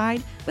parents'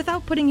 side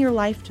without putting your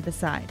life to the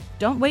side.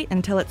 Don't wait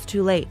until it's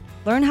too late.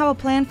 Learn how a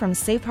plan from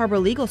Safe Harbor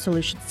Legal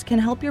Solutions can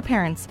help your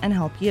parents and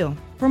help you.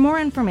 For more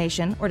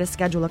information or to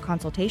schedule a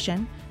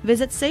consultation,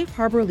 visit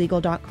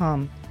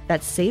safeharborlegal.com.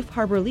 That's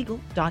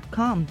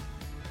safeharborlegal.com.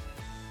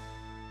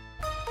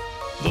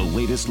 The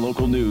latest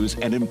local news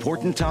and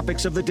important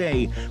topics of the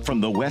day from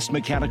the West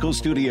Mechanical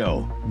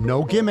Studio.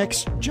 No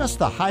gimmicks, just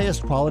the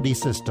highest quality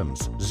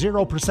systems,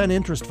 0%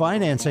 interest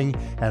financing,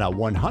 and a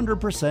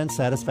 100%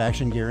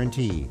 satisfaction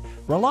guarantee.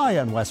 Rely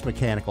on West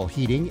Mechanical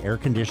Heating, Air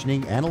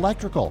Conditioning, and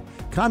Electrical.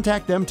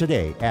 Contact them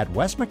today at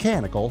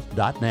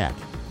westmechanical.net.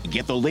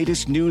 Get the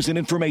latest news and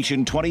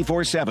information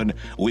 24/7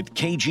 with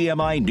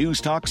KGMI News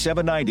Talk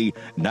 790,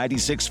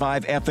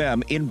 96.5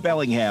 FM in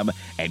Bellingham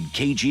and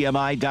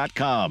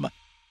KGMI.com.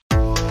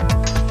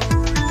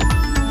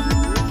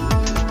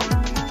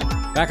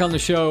 Back on the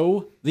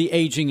show, The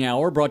Aging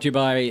Hour, brought to you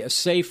by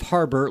Safe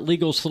Harbor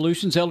Legal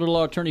Solutions. Elder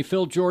law attorney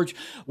Phil George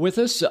with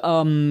us.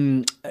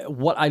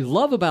 What I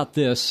love about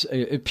this,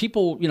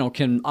 people,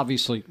 can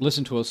obviously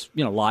listen to us,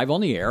 live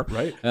on the air.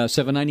 Right.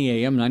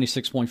 790 AM,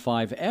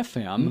 96.5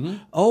 FM. Mm-hmm.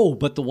 Oh,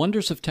 but the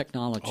wonders of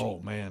technology.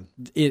 Oh, man.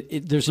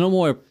 There's no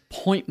more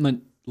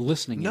appointment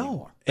listening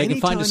anymore. They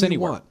can find us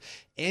anywhere.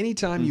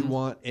 Anytime you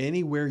want,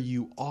 anywhere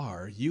you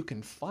are, you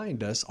can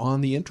find us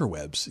on the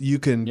interwebs. You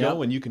can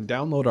go and you can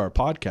download our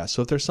podcast.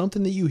 So if there's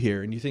something that you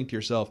hear and you think to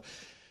yourself,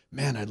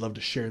 man, I'd love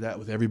to share that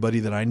with everybody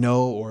that I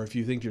know, or if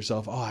you think to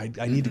yourself, oh, I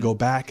need to go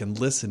back and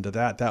listen to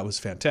that. That was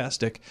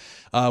fantastic,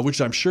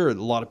 which I'm sure a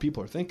lot of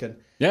people are thinking.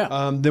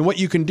 Yeah. Then what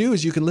you can do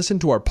is you can listen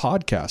to our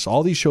podcast.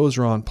 All these shows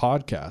are on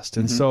podcast.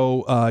 And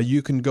so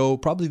you can go,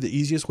 probably the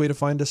easiest way to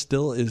find us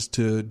still is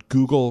to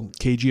Google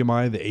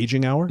KGMI, The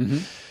Aging Hour.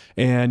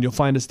 and you'll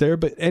find us there.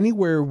 But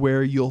anywhere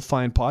where you'll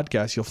find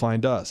podcasts, you'll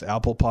find us.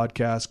 Apple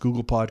Podcasts,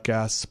 Google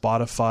Podcasts,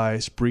 Spotify,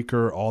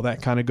 Spreaker, all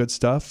that kind of good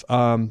stuff.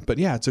 But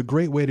yeah, it's a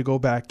great way to go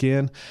back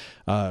in,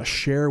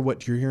 share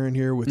what you're hearing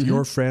here with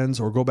your friends,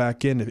 or go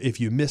back in if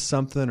you missed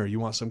something or you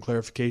want some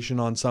clarification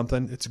on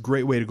something. It's a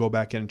great way to go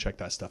back in and check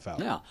that stuff out.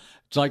 Yeah.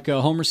 It's like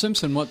Homer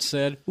Simpson once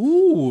said,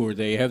 "Ooh,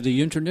 they have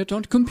the internet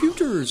on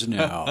computers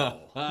now."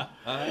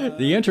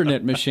 The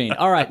internet machine.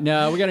 All right,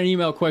 now we got an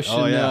email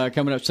question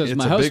coming up. It says,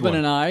 my husband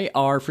and I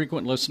are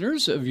frequent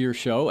listeners of your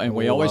show, and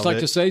we always like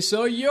to say,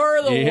 so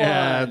you're the one.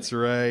 Yeah, that's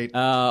right.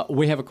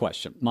 We have a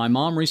question. My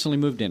mom recently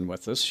moved in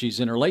with us. She's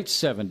in her late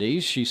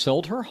 70s. She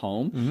sold her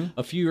home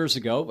a few years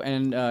ago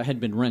and had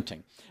been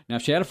renting. Now,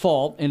 she had a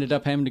fall, ended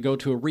up having to go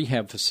to a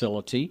rehab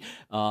facility.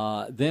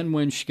 Then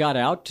when she got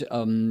out,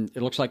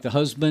 it looks like the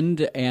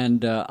husband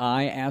and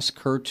I asked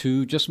her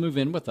to just move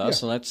in with us.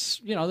 So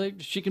that's,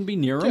 she can be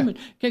near him in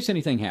case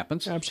anything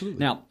happens. Absolutely.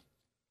 Now,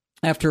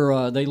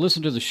 after they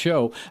listened to the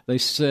show, they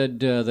said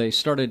they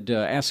started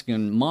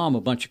asking Mom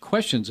a bunch of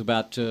questions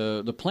about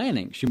the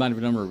planning. She might have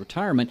done her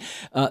retirement.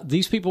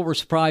 These people were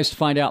surprised to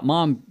find out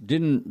Mom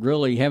didn't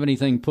really have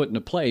anything put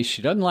into place.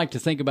 She doesn't like to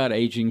think about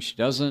aging. She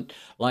doesn't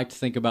like to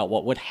think about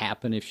what would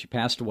happen if she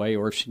passed away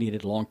or if she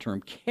needed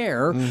long-term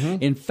care.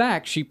 In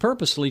fact, she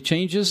purposely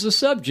changes the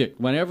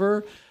subject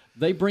whenever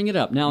they bring it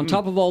up. Now, on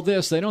top of all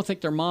this, they don't think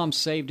their mom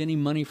saved any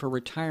money for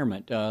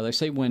retirement. They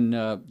say when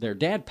their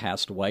dad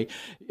passed away,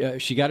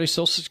 she got his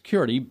Social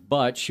Security,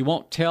 but she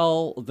won't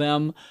tell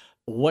them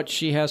what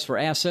she has for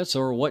assets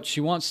or what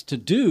she wants to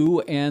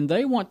do, and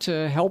they want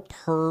to help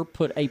her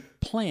put a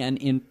plan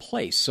in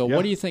place. So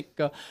what do you think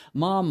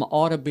Mom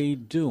ought to be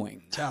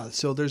doing?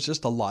 So there's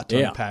just a lot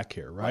to unpack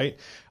here, right?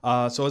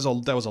 So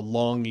that was a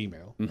long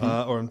email.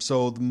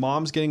 So the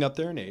mom's getting up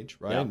there in age,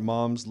 right? Yeah.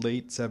 Mom's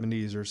late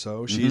 70s or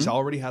so. She's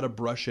already had a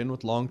brush in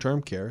with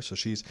long-term care, so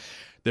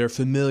they're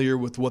familiar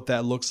with what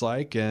that looks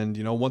like. And,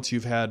 once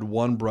you've had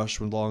one brush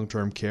with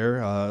long-term care,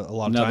 a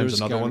lot of times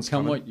another one's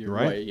coming.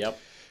 Right? Yep.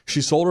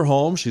 She sold her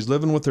home. She's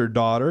living with her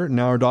daughter.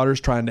 Now her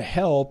daughter's trying to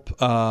help.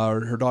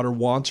 Her daughter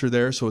wants her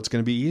there, so it's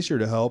going to be easier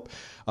to help.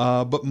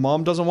 But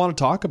Mom doesn't want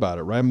to talk about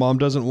it, right? Mom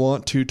doesn't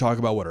want to talk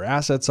about what her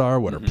assets are,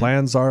 what her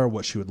plans are,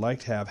 what she would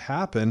like to have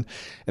happen.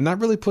 And that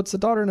really puts the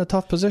daughter in a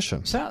tough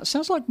position.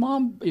 Sounds like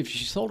Mom, if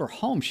she sold her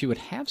home, she would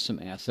have some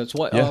assets.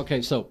 What? Yeah.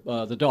 Okay, so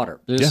the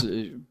daughter, this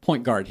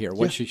point guard here,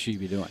 what should she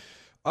be doing?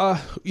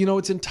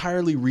 It's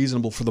entirely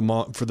reasonable for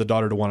the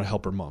daughter to want to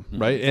help her mom,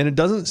 right? And it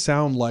doesn't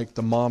sound like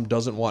the mom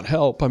doesn't want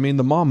help. I mean,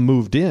 the mom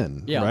moved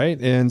in, right?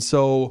 And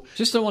so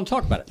just don't want to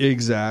talk about it.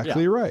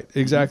 Exactly right.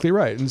 Exactly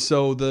right. And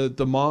so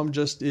the mom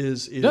just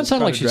is doesn't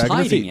sound like she's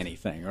hiding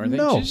anything or anything.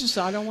 No, she's just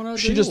I don't want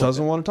to. She just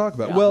doesn't want to talk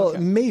about it. Well,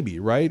 maybe,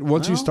 right?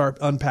 Once you start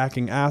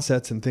unpacking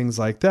assets and things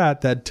like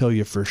that, that'd tell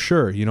you for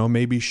sure.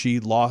 Maybe she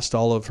lost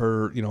all of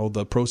her,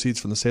 the proceeds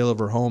from the sale of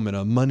her home in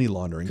a money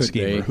laundering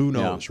scheme, or who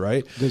knows,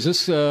 right? Does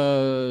this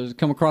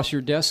come across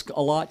your desk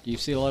a lot? Do you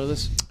see a lot of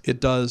this? It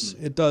does.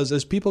 It does.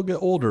 As people get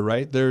older,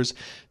 right? There's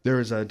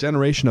a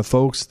generation of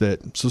folks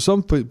that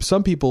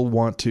some people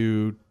want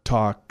to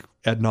talk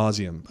ad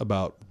nauseum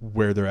about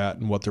where they're at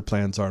and what their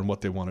plans are and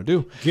what they want to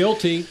do.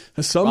 Guilty.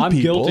 I'm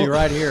guilty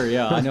right here.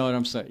 Yeah, I know what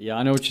I'm saying. Yeah,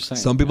 I know what you're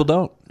saying. Some people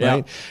don't,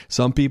 right?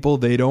 Some people,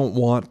 they just don't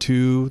want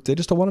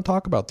to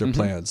talk about their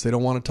plans. They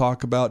don't want to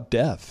talk about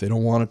death. They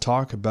don't want to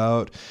talk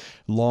about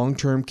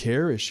long-term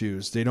care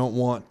issues. They don't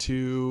want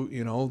to,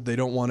 they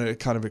don't want to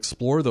kind of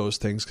explore those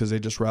things because they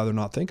just rather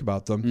not think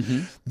about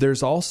them.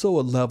 There's also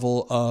a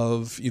level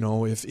of,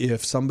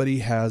 if somebody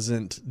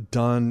hasn't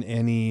done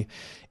any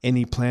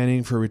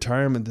planning for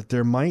retirement, that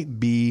there might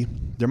be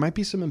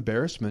some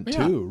embarrassment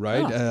too,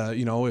 right?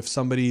 Yeah. If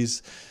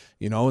somebody's,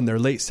 in their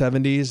late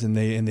 70s and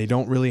they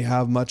don't really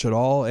have much at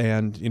all,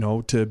 and,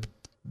 to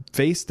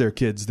face their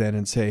kids then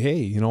and say,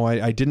 hey,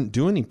 I didn't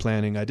do any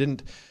planning. I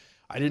didn't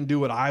do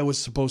what I was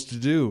supposed to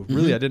do.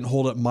 Really, I didn't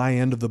hold up my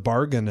end of the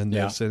bargain in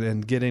this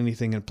and get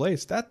anything in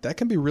place. That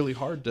can be really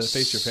hard to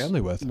face your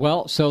family with.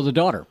 Well, so the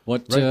daughter,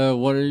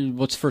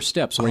 what's first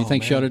steps? What do you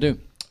think she ought to do?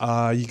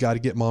 You got to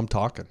get mom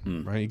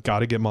talking, right? You got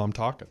to get mom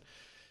talking.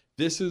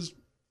 This is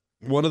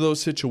one of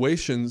those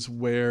situations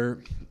where,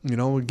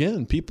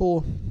 again,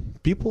 people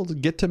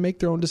get to make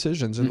their own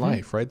decisions in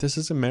life, right? This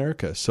is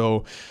America.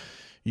 So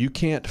you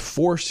can't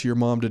force your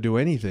mom to do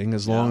anything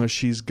as long as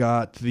she's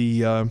got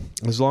the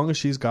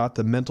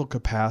mental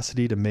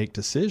capacity to make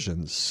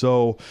decisions.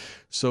 So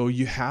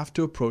you have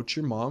to approach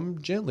your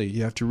mom gently.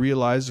 You have to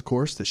realize, of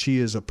course, that she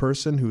is a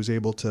person who's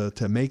able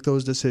to make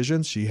those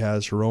decisions. She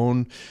has her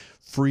own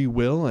free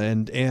will,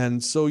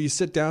 and so you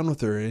sit down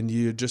with her and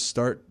you just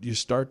start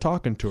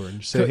talking to her and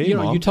you say, hey,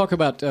 Mom. You talk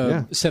about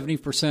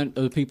 70%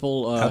 of the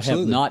people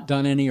have not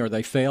done any, or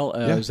they fail.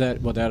 Is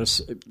that would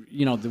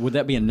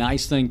that be a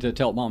nice thing to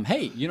tell Mom?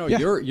 Hey,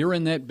 you're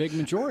in that big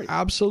majority.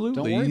 Absolutely.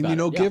 Don't worry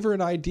about it. Give her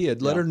an idea.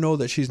 Let her know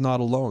that she's not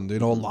alone.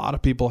 A lot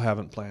of people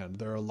haven't planned.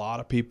 There are a lot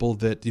of people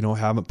that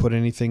haven't put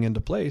anything into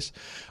place.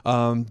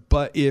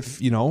 But if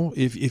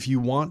you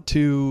want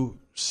to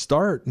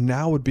start,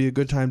 now would be a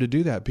good time to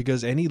do that,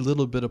 because any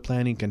little bit of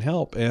planning can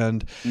help.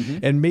 And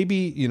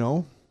maybe,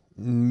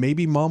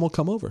 maybe mom will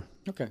come over.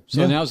 Okay.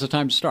 So now's the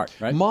time to start,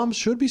 right? Mom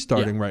should be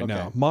starting right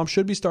now. Mom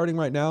should be starting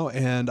right now.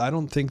 And I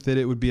don't think that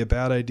it would be a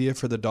bad idea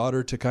for the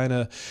daughter to kind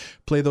of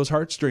play those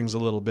heartstrings a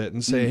little bit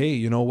and say, hey,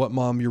 you know what,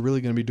 Mom, you're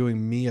really going to be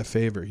doing me a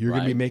favor. You're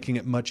going to be making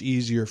it much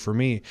easier for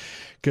me.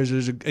 Because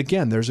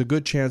there's a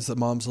good chance that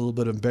mom's a little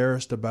bit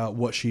embarrassed about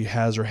what she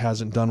has or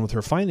hasn't done with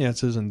her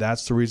finances. And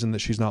that's the reason that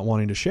she's not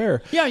wanting to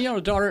share. Yeah.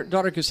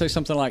 Daughter could say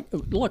something like,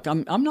 look,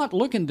 I'm not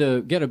looking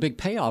to get a big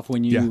payoff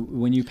when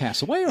you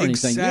pass away or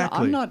anything. Yeah,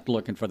 I'm not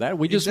looking for that.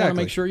 We just want to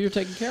make sure you're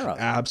taken care of.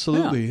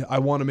 Absolutely. Yeah. I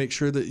want to make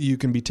sure that you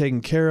can be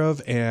taken care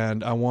of,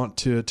 and I want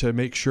to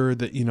make sure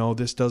that,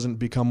 this doesn't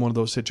become one of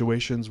those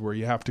situations where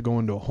you have to go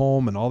into a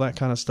home and all that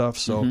kind of stuff.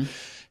 So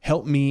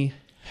help me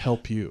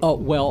help you. Oh,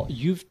 well,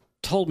 you've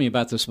told me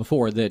about this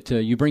before, that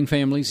you bring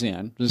families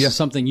in. This is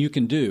something you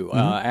can do.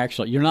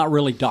 Actually, you're not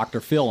really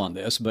Dr. Phil on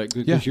this, but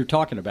because you're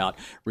talking about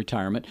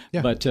retirement,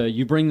 but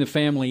you bring the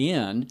family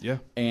in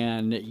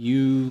and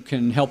you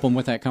can help them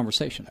with that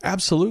conversation.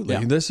 Absolutely.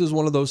 Yeah. This is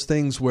one of those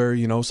things where,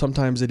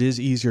 sometimes it is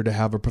easier to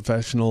have a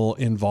professional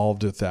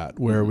involved with that,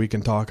 where we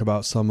can talk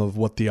about some of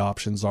what the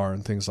options are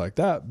and things like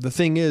that. The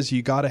thing is,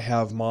 you got to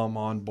have mom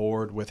on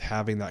board with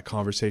having that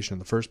conversation in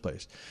the first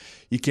place.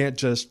 You can't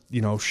just,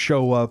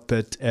 show up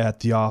at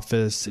the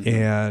office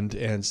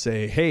and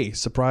say, hey,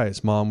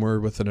 surprise, Mom,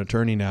 we're with an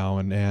attorney now,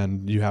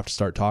 and you have to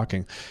start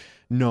talking.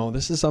 No,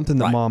 this is something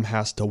that mom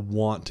has to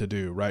want to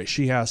do, right?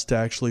 She has to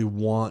actually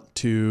want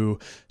to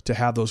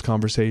have those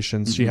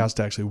conversations. She has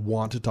to actually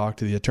want to talk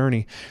to the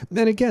attorney.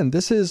 Then again,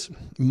 this is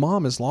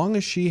mom. As long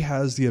as she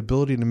has the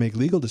ability to make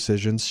legal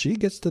decisions, she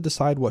gets to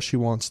decide what she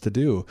wants to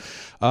do.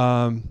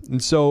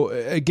 And so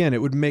again,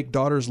 it would make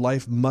daughter's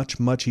life much,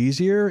 much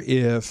easier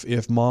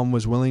if mom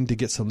was willing to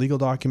get some legal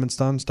documents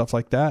done, stuff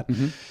like that.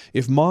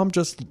 If mom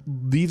just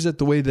leaves it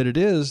the way that it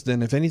is,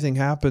 then if anything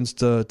happens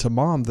to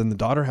mom, then the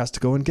daughter has to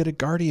go and get a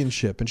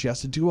guardianship, and she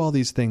has to do all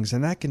these things,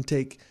 and that can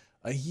take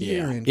a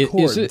year in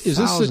court. Is this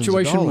a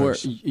situation where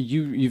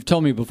you've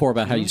told me before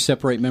about how you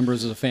separate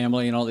members of the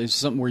family and all this? Is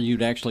something where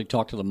you'd actually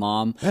talk to the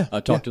mom,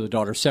 talk to the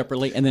daughter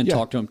separately, and then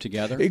talk to them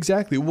together?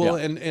 Exactly. Well,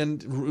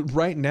 and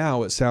right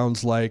now it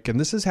sounds like, and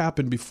this has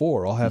happened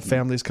before, I'll have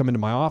families come into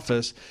my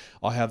office,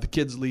 I'll have the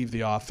kids leave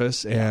the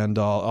office, and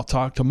I'll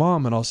talk to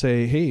mom, and I'll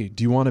say, hey,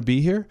 do you want to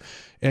be here?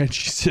 And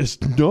she says,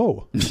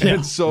 no.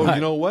 And so,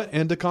 you know what?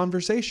 End of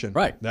conversation.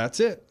 Right.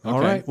 That's it. Okay.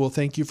 All right. Well,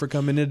 thank you for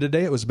coming in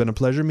today. It was been a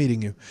pleasure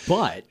meeting you.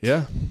 But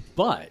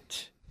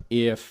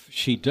if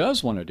she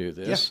does want to do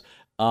this,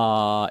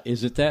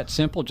 is it that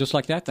simple? Just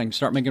like that, they can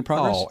start making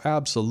progress? Oh,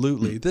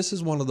 absolutely. This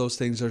is one of those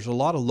things. There's a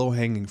lot of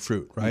low-hanging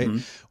fruit, right?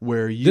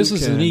 Where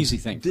is an easy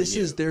thing for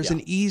you. There's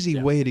an easy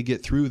way to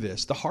get through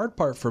this. The hard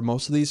part for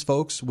most of these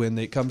folks, when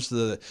it comes to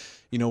the,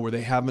 where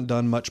they haven't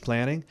done much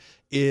planning,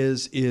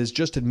 is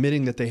just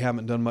admitting that they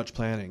haven't done much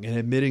planning and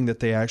admitting that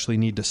they actually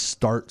need to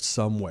start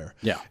somewhere.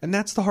 Yeah. And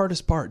that's the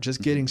hardest part,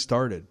 just getting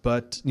started.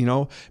 But,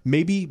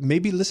 maybe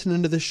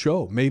listening to this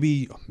show,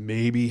 maybe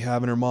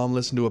having her mom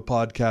listen to a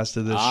podcast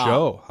of this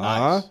show.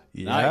 Nice.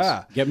 Yeah.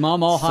 Nice. Get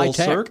mom all high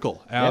tech. Full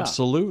circle.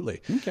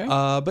 Absolutely. Okay.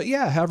 But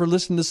have her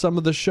listen to some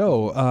of the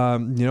show.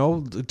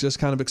 Just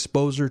kind of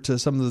expose her to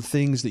some of the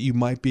things that you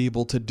might be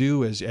able to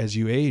do as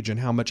you age,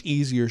 and how much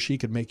easier she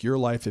could make your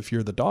life if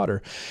you're the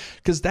daughter.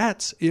 Because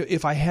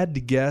if I had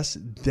to guess,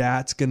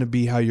 that's going to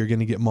be how you're going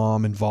to get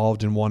mom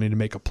involved in wanting to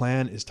make a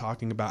plan, is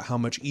talking about how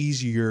much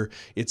easier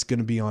it's going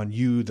to be on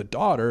you, the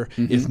daughter,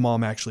 if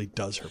mom actually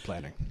does her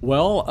planning.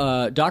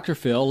 Well, Dr.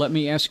 Phil, let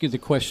me ask you the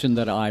question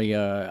that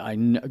I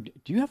know.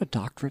 Do you have a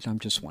doctorate? I'm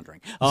just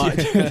wondering.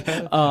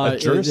 A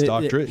Juris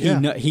Doctorate.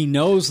 He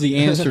knows the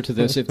answer to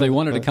this. If they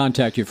wanted to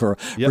contact you for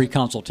a free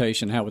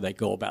consultation, how would they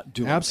go about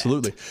doing that?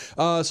 Absolutely.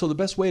 So the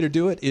best way to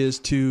do it is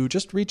to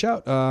just reach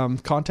out,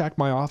 contact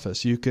my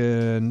office. You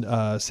can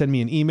send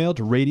me an email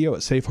to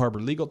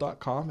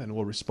radio@safeharborlegal.com, and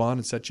we'll respond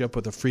and set you up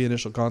with a free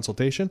initial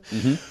consultation.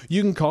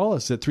 You can call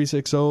us at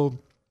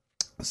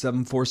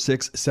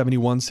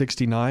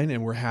 360-746-7169,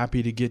 and we're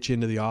happy to get you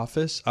into the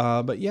office.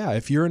 But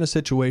if you're in a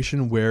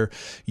situation where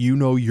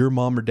your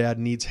mom or dad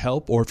needs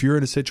help, or if you're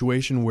in a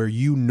situation where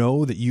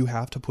that you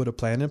have to put a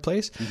plan in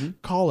place,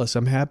 call us.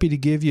 I'm happy to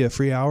give you a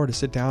free hour to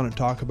sit down and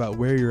talk about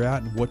where you're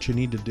at and what you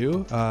need to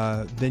do.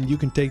 Then you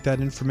can take that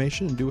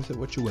information and do with it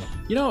what you will.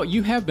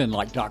 You have been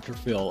like Dr.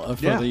 Phil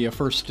for the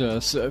first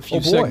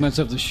few segments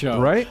of the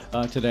show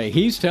today.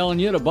 He's telling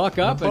you to buck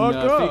up and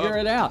figure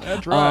it out.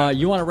 That's right.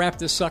 You want to wrap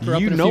this sucker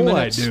up in a few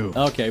minutes? Do.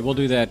 Okay, we'll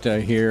do that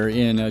here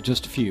in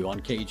just a few on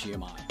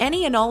KGMI.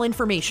 Any and all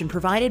information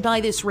provided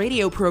by this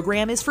radio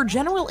program is for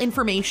general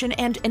information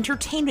and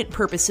entertainment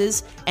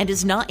purposes and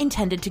is not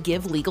intended to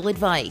give legal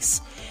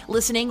advice.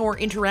 Listening or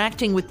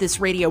interacting with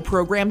this radio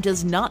program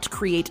does not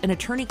create an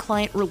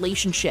attorney-client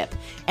relationship,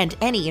 and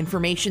any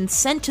information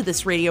sent to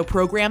this radio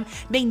program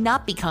may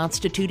not be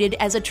constituted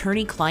as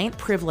attorney-client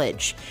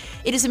privilege.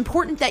 It is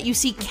important that you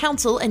seek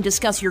counsel and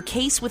discuss your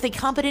case with a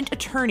competent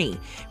attorney.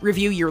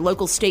 Review your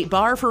local state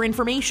bar for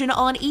information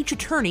on each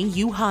attorney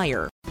you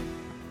hire.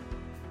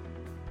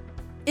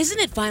 Isn't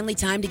it finally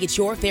time to get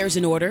your affairs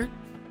in order?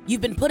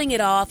 You've been putting it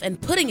off and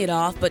putting it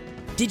off, but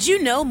did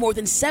you know more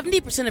than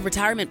 70% of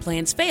retirement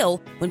plans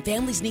fail when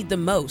families need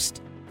them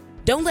most?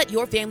 Don't let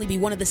your family be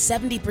one of the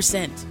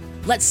 70%.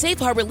 Let Safe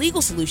Harbor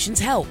Legal Solutions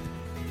help.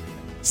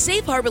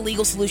 Safe Harbor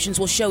Legal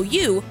Solutions will show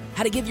you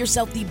how to give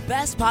yourself the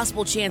best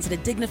possible chance at a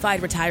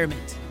dignified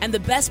retirement and the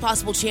best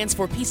possible chance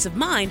for peace of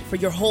mind for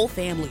your whole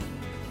family.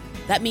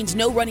 That means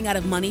no running out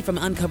of money from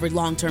uncovered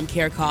long-term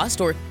care costs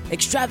or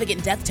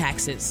extravagant death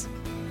taxes.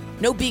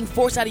 No being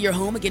forced out of your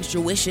home against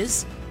your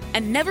wishes,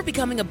 and never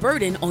becoming a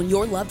burden on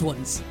your loved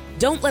ones.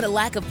 Don't let a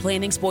lack of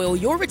planning spoil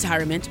your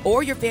retirement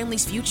or your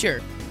family's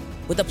future.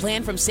 With a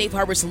plan from Safe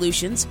Harbor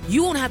Solutions,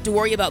 you won't have to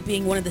worry about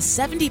being one of the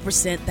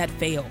 70% that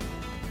fail.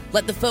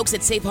 Let the folks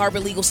at Safe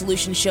Harbor Legal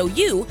Solutions show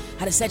you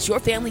how to set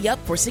your family up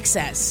for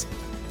success.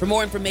 For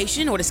more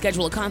information or to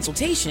schedule a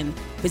consultation,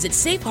 visit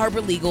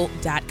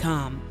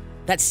safeharborlegal.com.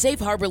 That's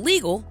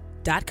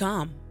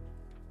safeharborlegal.com.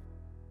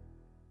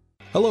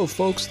 Hello,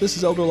 folks. This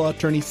is elder law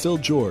attorney Phil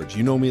George.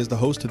 You know me as the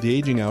host of the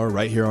Aging Hour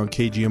right here on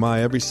KGMI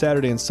every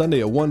Saturday and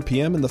Sunday at 1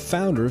 p.m. and the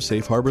founder of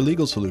Safe Harbor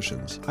Legal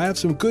Solutions. I have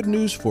some good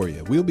news for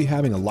you. We'll be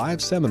having a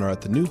live seminar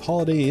at the new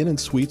Holiday Inn and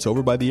Suites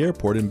over by the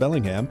airport in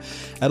Bellingham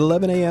at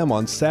 11 a.m.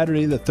 on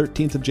Saturday, the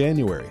 13th of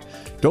January.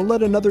 Don't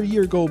let another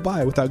year go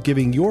by without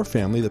giving your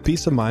family the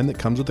peace of mind that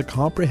comes with a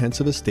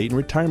comprehensive estate and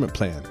retirement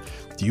plan.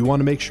 Do you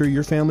want to make sure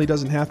your family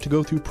doesn't have to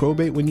go through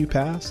probate when you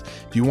pass?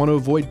 Do you want to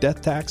avoid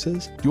death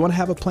taxes? Do you want to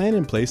have a plan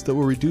in place that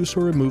will reduce or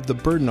remove the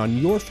burden on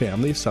your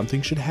family if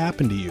something should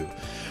happen to you?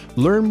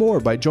 Learn more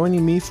by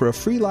joining me for a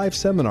free live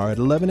seminar at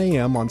 11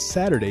 a.m. on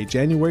Saturday,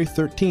 January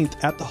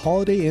 13th at the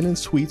Holiday Inn and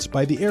Suites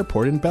by the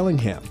airport in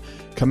Bellingham.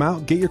 Come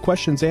out, get your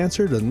questions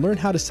answered, and learn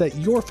how to set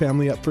your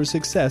family up for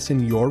success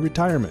in your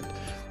retirement.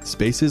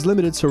 Space is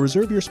limited, so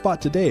reserve your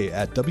spot today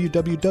at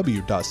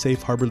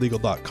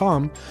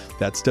www.safeharborlegal.com.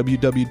 That's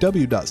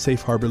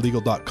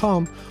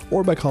www.safeharborlegal.com,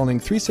 or by calling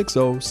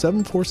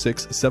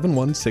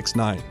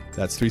 360-746-7169.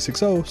 That's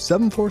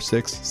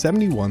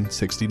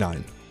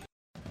 360-746-7169.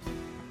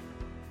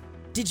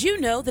 Did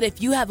you know that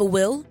if you have a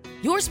will,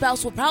 your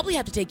spouse will probably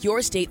have to take your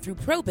estate through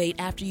probate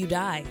after you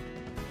die?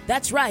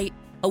 That's right,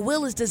 a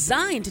will is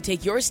designed to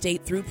take your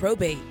estate through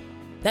probate.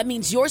 That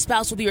means your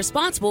spouse will be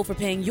responsible for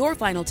paying your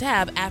final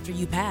tab after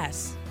you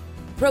pass.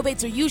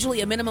 Probates are usually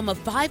a minimum of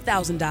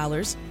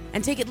 $5,000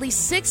 and take at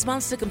least 6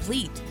 months to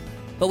complete.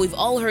 But we've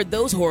all heard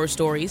those horror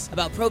stories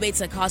about probates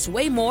that cost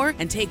way more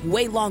and take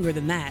way longer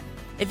than that.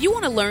 If you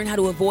want to learn how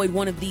to avoid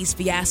one of these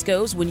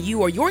fiascos when you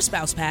or your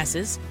spouse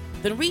passes,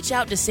 then reach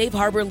out to Safe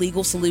Harbor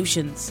Legal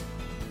Solutions.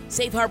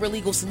 Safe Harbor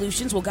Legal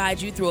Solutions will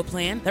guide you through a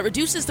plan that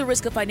reduces the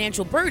risk of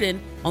financial burden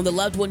on the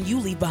loved one you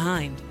leave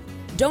behind.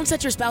 Don't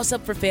set your spouse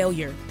up for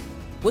failure.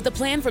 With a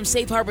plan from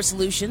Safe Harbor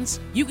Solutions,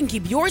 you can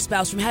keep your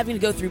spouse from having to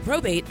go through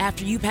probate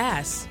after you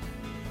pass.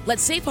 Let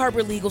Safe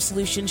Harbor Legal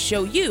Solutions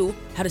show you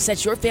how to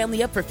set your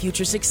family up for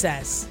future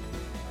success.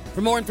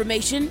 For more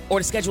information or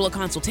to schedule a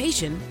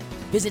consultation,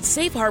 visit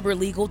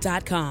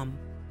safeharborlegal.com.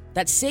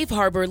 That's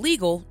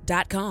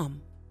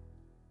safeharborlegal.com.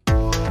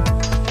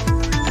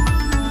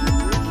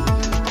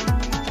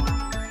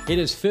 It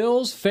is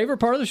Phil's favorite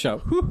part of the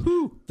show,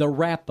 the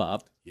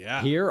wrap-up.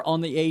 Yeah. Here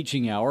on the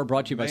Aging Hour,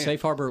 brought to you by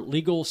Safe Harbor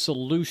Legal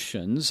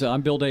Solutions.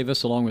 I'm Bill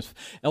Davis, along with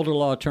elder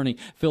law attorney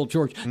Phil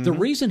George. Mm-hmm. The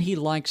reason he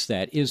likes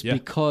that is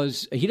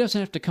because he doesn't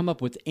have to come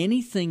up with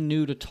anything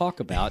new to talk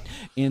about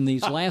in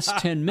these last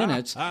 10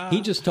 minutes.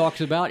 He just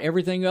talks about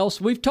everything else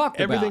we've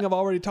talked about. Everything I've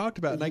already talked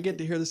about, and I get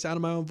to hear the sound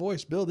of my own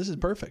voice. Bill, this is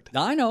perfect.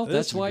 I know.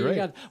 That's why you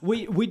got.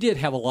 We did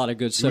have a lot of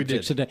good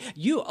subjects today.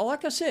 You,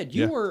 like I said,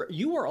 you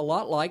were a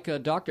lot like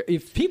Dr.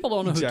 If people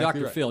don't know who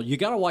Dr. Phil, you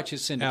got to watch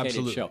his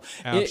syndicated show.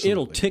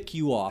 It'll tick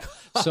you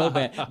off so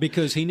bad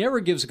because he never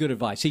gives good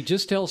advice. He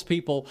just tells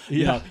people,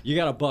 you know, you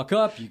got to buck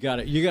up, you got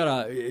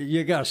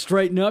to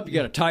straighten up, you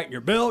got to tighten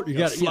your belt, you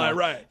got to fly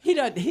right. He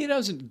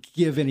doesn't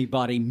give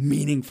anybody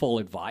meaningful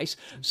advice.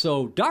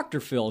 So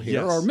Dr. Phil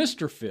here, or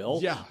Mr.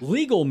 Phil,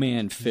 legal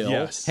man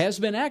Phil, has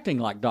been acting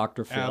like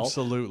Dr. Phil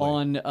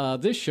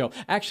on this show.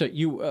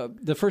 Actually,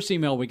 the first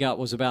email we got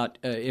was about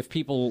if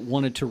people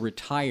wanted to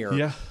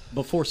retire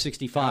before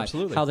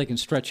 65, how they can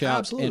stretch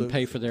out and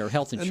pay for their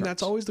health insurance. And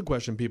that's always the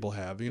question people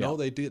have. You know,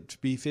 they get to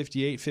be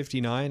 58,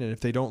 59, and if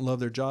they don't love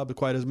their job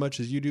quite as much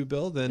as you do,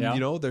 Bill, then, you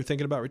know, they're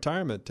thinking about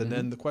retirement. And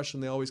then the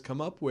question they always come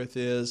up with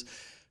is,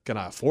 can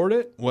I afford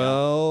it?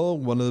 Well,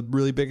 one of the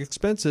really big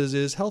expenses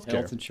is healthcare.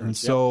 Health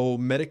insurance. And so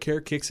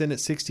Medicare kicks in at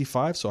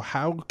 65. So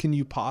how can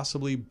you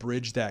possibly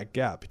bridge that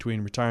gap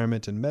between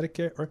retirement and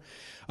Medicare?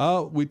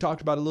 We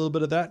talked about a little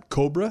bit of that.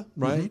 COBRA,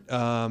 right?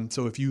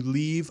 So if you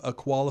leave a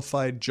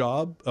qualified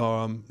job,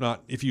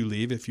 not if you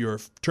leave, if you're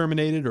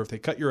terminated or if they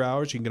cut your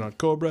hours, you can get on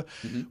COBRA,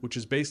 which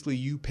is basically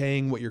you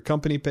paying what your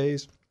company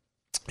pays.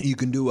 You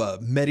can do a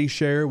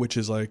MediShare, which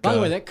is like... By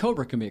the way, that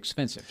Cobra can be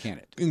expensive, can't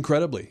it?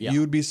 Incredibly. Yeah. You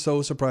would be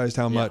so surprised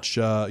how much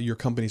your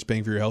company's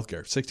paying for your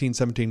healthcare. 16,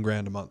 17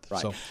 grand a month.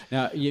 Right. So,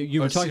 now,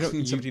 you were talking about...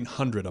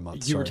 1,700 a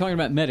month. You were talking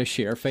about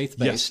MediShare,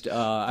 faith-based. Yes.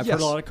 I've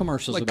heard a lot of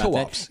commercials like about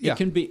co-ops. that.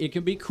 It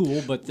can be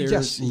cool, but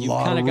there's you've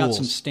lot kind of got rules.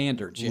 some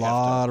standards. A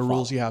lot of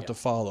rules you have to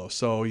follow.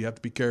 So you have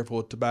to be careful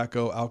with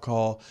tobacco,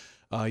 alcohol.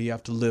 You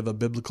have to live a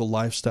biblical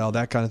lifestyle,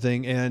 that kind of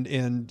thing,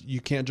 and you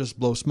can't just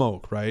blow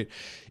smoke, right?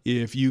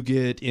 If you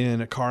get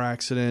in a car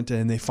accident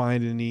and they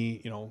find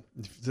any,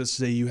 let's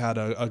say you had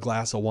a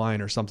glass of wine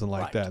or something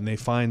like that, and they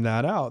find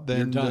that out,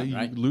 then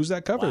you lose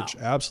that coverage.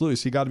 Wow. Absolutely.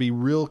 So you got to be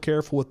real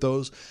careful with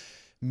those.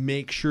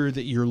 Make sure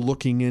that you're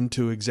looking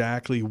into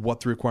exactly what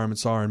the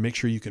requirements are and make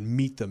sure you can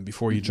meet them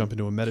before you jump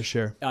into a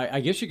MediShare.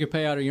 I guess you could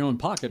pay out of your own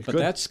pocket, but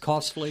that's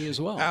costly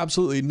as well.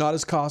 Absolutely. Not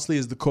as costly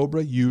as the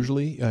Cobra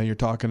usually. You're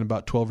talking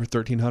about $1,200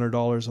 or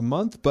 $1,300 a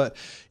month. But,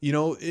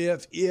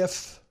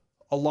 if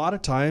a lot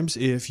of times,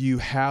 if you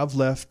have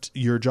left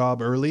your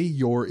job early,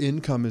 your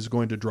income is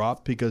going to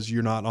drop because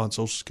you're not on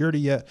Social Security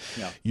yet.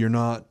 Yeah. You're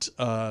not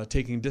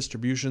taking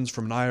distributions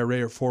from an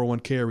IRA or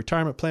 401k or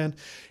retirement plan.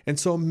 And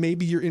so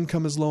maybe your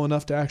income is low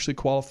enough to actually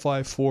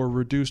qualify for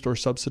reduced or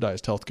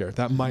subsidized health care.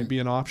 That might be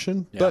an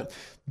option, but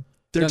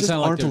there just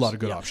aren't a lot of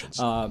good options.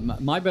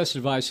 My best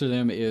advice to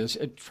them is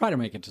try to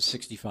make it to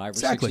 65 or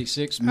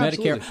 66.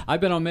 Absolutely. Medicare. I've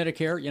been on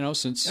Medicare,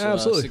 since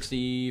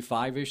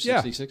 65-ish,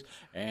 66.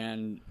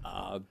 And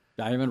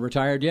I haven't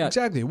retired yet.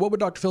 Exactly. What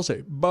would Dr. Phil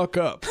say? Buck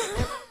up.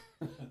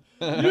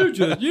 You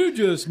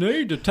just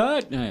need to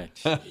tighten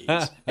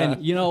it.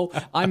 And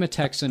I'm a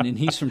Texan and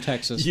he's from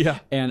Texas. Yeah.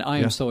 And I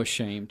am so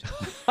ashamed.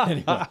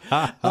 Anyway,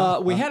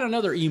 we had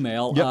another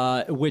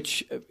email,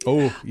 which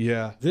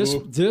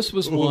this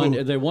was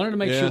one they wanted to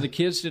make sure the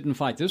kids didn't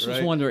fight. This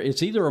was one where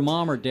it's either a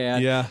mom or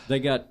dad. Yeah. They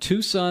got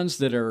two sons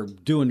that are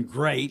doing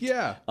great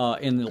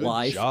in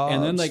life, jobs,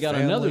 and then they got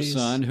another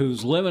son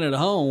who's living at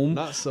home,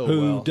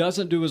 who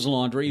doesn't do his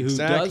laundry, who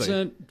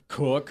doesn't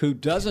cook, who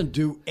doesn't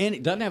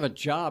doesn't have a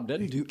job,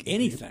 doesn't do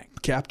anything.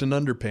 Captain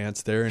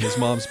Underpants there in his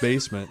mom's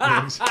basement.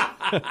 I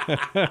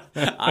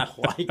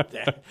like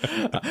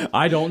that.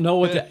 I don't know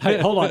what that... Hey,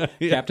 hold on.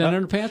 Captain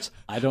Underpants?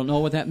 I don't know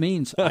what that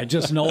means. I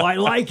just know I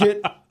like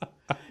it.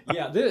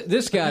 Yeah,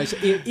 this guy's,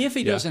 if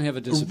he doesn't have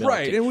a disability,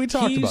 right, and we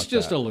talked about he's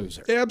just a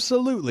loser.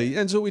 Absolutely.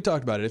 And so we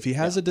talked about it. If he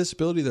has a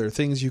disability, there are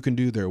things you can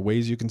do. There are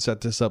ways you can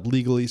set this up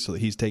legally so that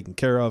he's taken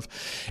care of.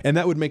 And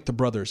that would make the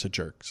brothers a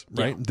jerks,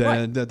 right?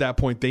 Then at that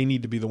point, they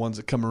need to be the ones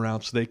that come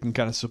around so they can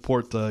kind of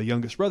support the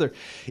youngest brother.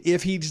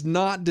 If he's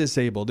not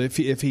disabled, if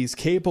he's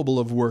capable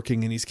of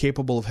working and he's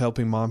capable of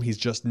helping mom, he's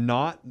just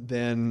not,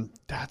 then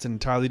that's an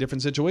entirely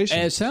different situation.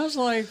 And it sounds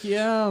like,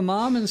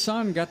 mom and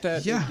son got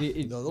that.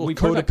 We've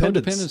heard of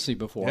codependency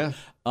before.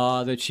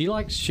 That she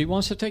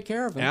wants to take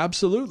care of him.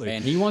 Absolutely.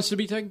 And he wants to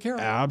be taken care of.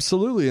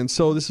 Absolutely. And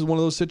so this is one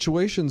of those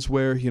situations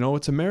where,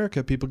 it's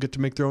America. People get to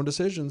make their own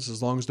decisions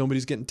as long as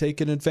nobody's getting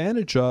taken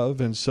advantage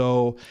of. And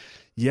so,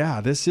 it's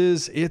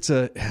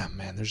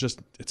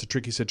a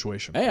tricky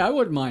situation. Hey, I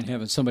wouldn't mind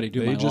having somebody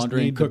do my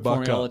laundry and cook for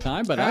me all the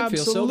time, but I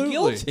feel so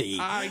guilty.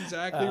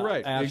 Exactly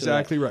right.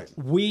 Exactly right.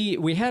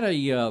 We had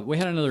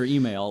another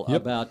email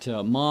about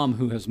mom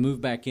who has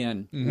moved back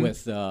in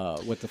with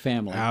the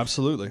family.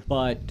 Absolutely.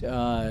 But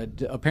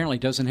apparently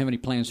doesn't have any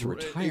plans for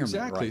retirement.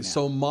 Exactly. Right now.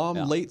 So mom,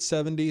 late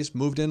 70s,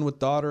 moved in with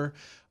daughter.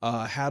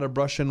 Had a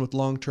brush-in with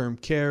long-term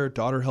care.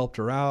 Daughter helped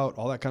her out,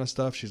 all that kind of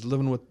stuff. She's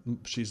living with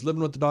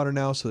the daughter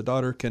now, so the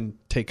daughter can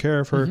take care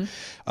of her.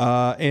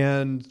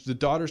 And the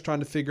daughter's trying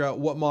to figure out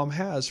what mom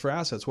has for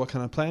assets, what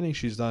kind of planning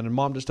she's done, and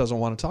mom just doesn't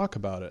want to talk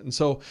about it. And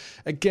so,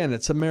 again,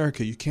 it's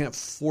America. You can't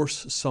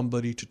force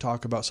somebody to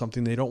talk about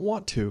something they don't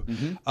want to.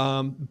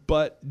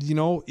 But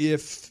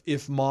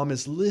if mom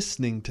is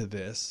listening to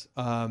this,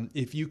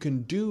 if you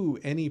can do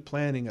any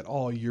planning at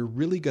all, you're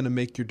really going to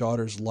make your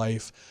daughter's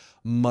life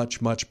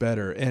much, much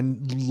better.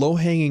 And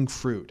low-hanging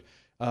fruit.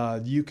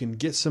 You can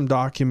get some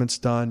documents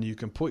done. You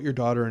can put your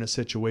daughter in a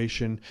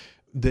situation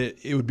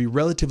that it would be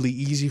relatively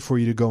easy for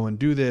you to go and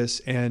do this,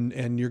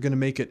 and you're going to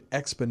make it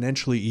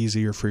exponentially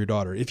easier for your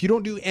daughter. If you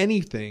don't do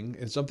anything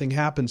and something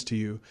happens to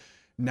you,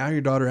 now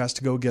your daughter has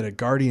to go get a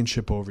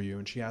guardianship over you,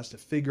 and she has to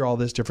figure all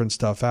this different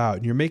stuff out,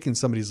 and you're making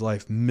somebody's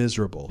life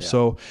miserable. Yeah.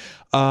 So,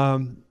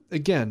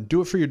 again,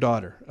 do it for your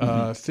daughter.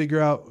 Figure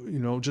out,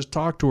 just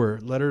talk to her.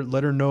 Let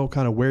her know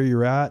kind of where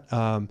you're at.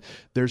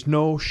 There's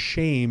no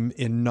shame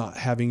in not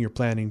having your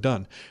planning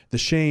done. The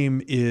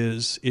shame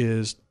is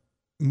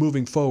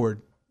moving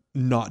forward,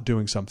 not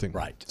doing something.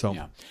 Right. So.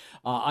 Yeah.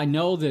 I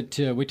know that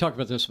we talked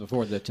about this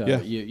before, that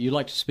you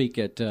like to speak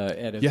at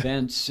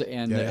events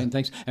and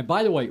things. And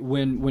by the way,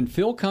 when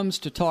Phil comes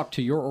to talk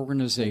to your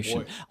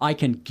organization, I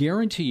can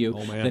guarantee you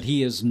that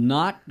he is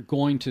not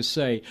going to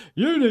say,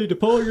 you need to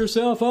pull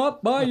yourself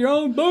up by your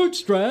own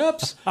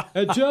bootstraps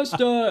and just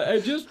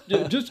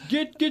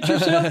get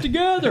yourself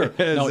together.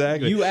 Exactly.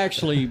 No, you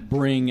actually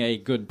bring a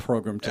good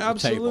program to the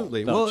table.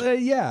 Absolutely.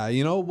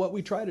 Well, what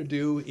we try to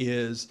do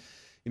is,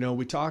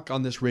 We talk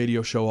on this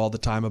radio show all the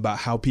time about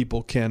how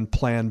people can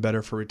plan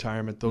better for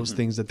retirement, those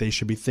things that they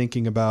should be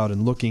thinking about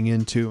and looking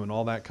into and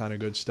all that kind of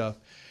good stuff.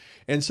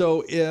 And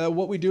so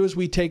what we do is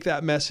we take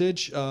that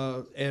message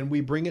and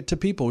we bring it to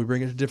people. We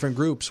bring it to different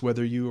groups,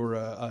 whether you are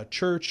a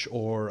church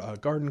or a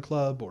garden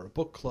club or a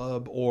book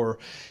club, or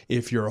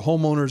if you're a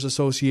homeowners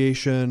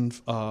association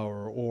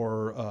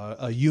or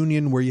a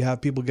union where you have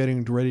people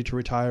getting ready to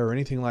retire or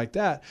anything like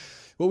that.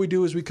 What we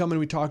do is we come and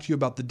we talk to you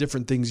about the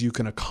different things you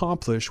can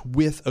accomplish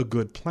with a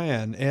good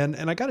plan.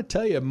 And I got to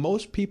tell you,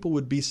 most people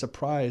would be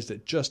surprised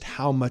at just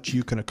how much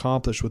you can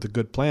accomplish with a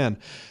good plan,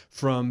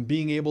 from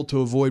being able to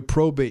avoid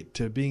probate,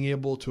 to being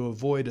able to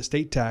avoid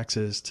estate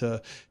taxes,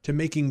 to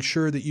making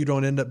sure that you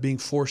don't end up being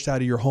forced out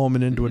of your home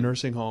and into a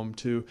nursing home,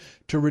 to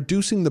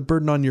reducing the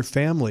burden on your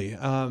family.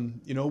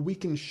 We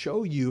can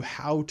show you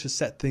how to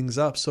set things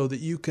up so that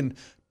you can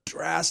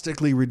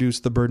drastically reduce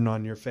the burden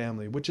on your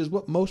family, which is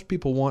what most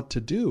people want to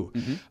do.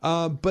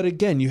 But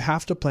again, you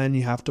have to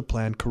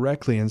plan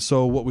correctly. And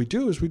so what we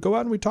do is we go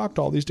out and we talk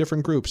to all these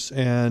different groups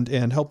and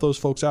help those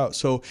folks out.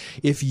 So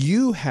if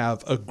you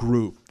have a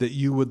group that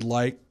you would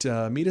like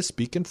me to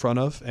speak in front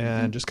of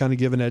and just kind of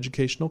give an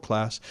educational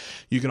class,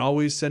 you can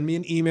always send me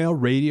an email,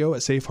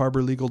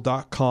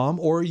 radio@safeharborlegal.com,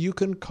 or you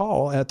can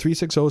call at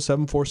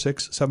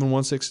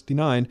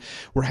 360-746-7169.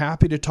 We're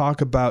happy to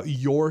talk about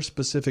your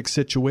specific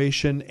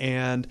situation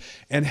and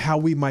how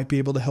we might be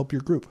able to help your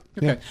group.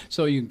 Okay,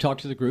 so you can talk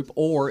to the group,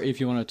 or if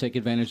you want to take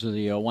advantage of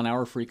the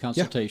 1-hour free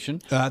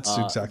consultation. That's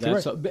exactly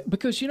right.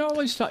 Because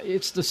always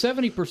it's the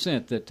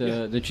 70%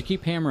 that you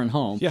keep hammering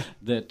home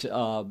that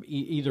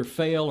either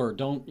fail or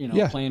don't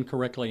plan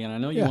correctly, and I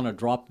know you want to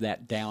drop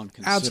that down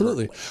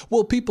considerably. Absolutely.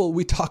 Well,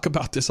 we talk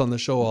about this on the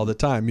show all the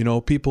time.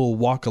 People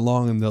walk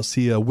along and they'll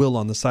see a will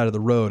on the side of the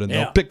road, and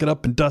they'll pick it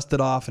up and dust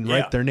it off and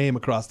write their name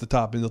across the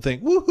top, and they'll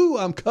think,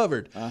 woohoo, I'm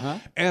covered.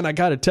 And I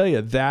got to tell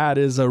you, that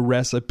is a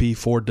recipe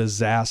for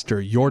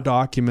disaster. Your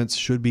documents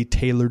should be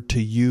tailored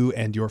to you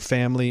and your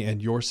family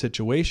and your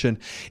situation.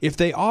 If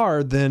they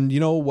are, then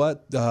you know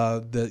what?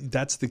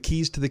 That's the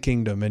keys to the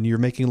kingdom, and you're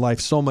making life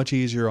so much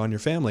easier on your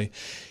family.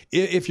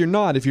 If you're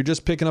not, if you're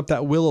just picking up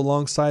that will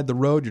alongside the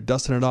road, you're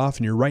dusting it off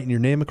and you're writing your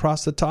name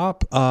across the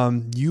top,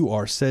 you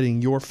are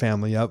setting your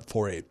family up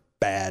for a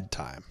bad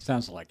time.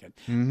 Sounds like it.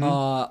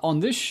 On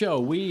this show,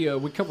 we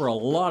cover a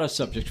lot of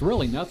subjects.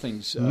 Really,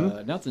 nothing's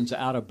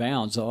out of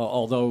bounds.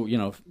 Although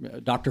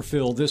Dr.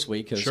 Phil this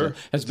week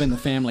has been the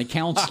family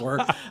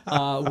counselor.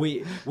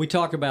 We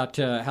talk about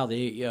how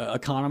the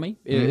economy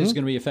is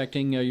going to be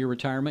affecting your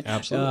retirement.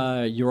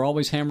 Absolutely. You're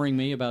always hammering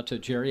me about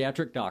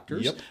geriatric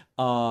doctors. Yep.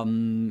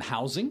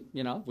 Housing,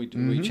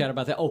 we chat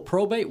about that. Oh,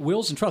 probate,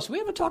 wills, and trusts. We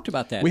haven't talked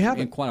about that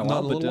in quite a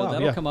while, but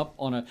that'll come up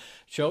on a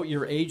show.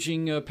 Your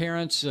aging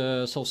parents,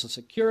 Social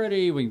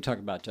Security. We can talk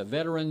about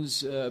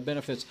veterans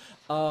benefits.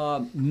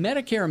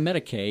 Medicare and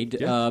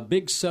Medicaid,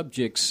 big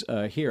subjects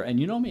here. And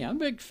you know me, I'm a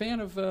big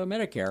fan of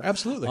Medicare.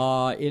 Absolutely.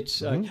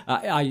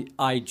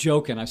 I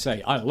joke and I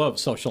say, I love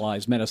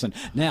socialized medicine.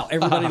 Now,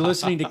 everybody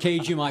listening to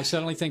KGMI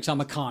suddenly thinks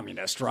I'm a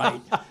communist, right?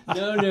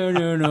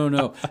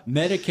 No.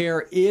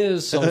 Medicare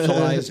is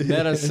socialized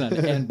medicine.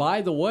 And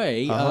by the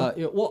way,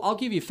 I'll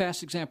give you a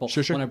fast example.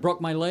 Sure. When I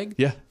broke my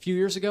leg a few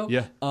years ago,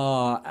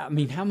 how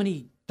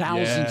many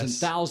thousands and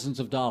thousands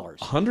of dollars.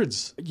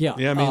 Hundreds. Yeah.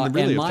 I mean,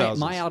 really, and thousands.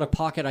 My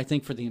out-of-pocket, I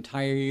think, for the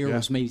entire year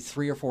was maybe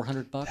 $300 or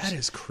 $400. That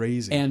is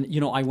crazy. And,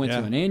 I went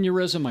through an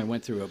aneurysm. I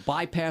went through a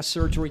bypass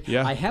surgery.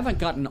 Yeah. I haven't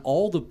gotten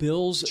all the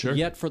bills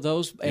yet for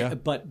those.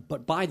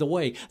 But by the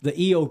way, the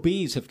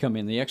EOBs have come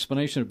in, the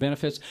explanation of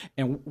benefits,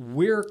 and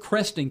we're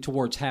cresting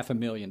towards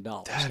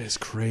 $500,000. That is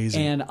crazy.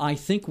 And I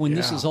think when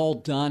this is all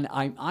done,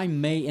 I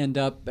may end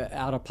up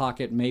out of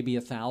pocket maybe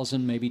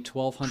 $1,000, maybe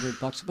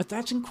 $1,200. But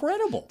that's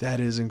incredible. That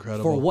is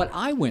incredible. For what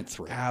I went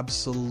through.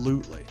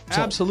 Absolutely.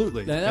 So,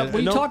 Absolutely.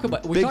 We talk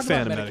about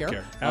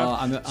Medicare.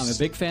 I'm a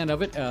big fan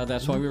of it.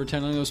 That's why we were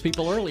telling those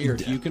people earlier.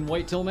 If you can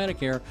wait till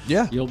Medicare,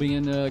 you'll be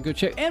in good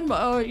shape. And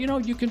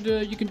you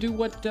can do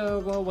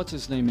what's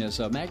his name is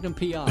Magnum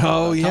PI.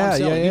 Oh yeah.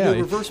 You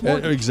do reverse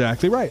mortgage.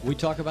 Exactly right. We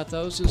talk about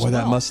those as well. Boy,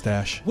 that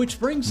mustache. Which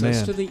brings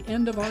us to the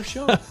end of our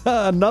show.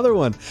 Another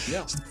one.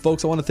 Yeah. So,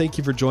 folks, I want to thank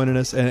you for joining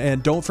us,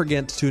 and don't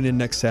forget to tune in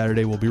next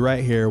Saturday. We'll be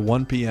right here,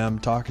 1 p.m.,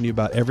 talking to you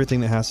about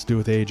everything that has to do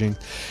with aging.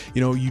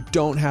 You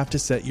don't have to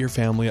set your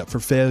family up for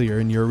failure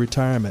in your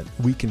retirement.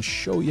 We can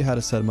show you how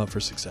to set them up for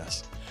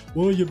success.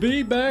 Will you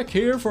be back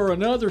here for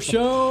another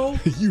show?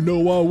 You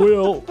know I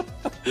will.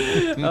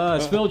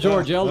 It's Phil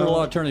George, elder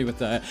law attorney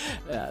with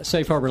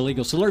Safe Harbor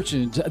Legal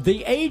Solutions.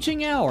 The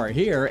Aging Hour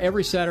here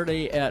every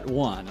Saturday at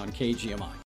 1 on KGMI.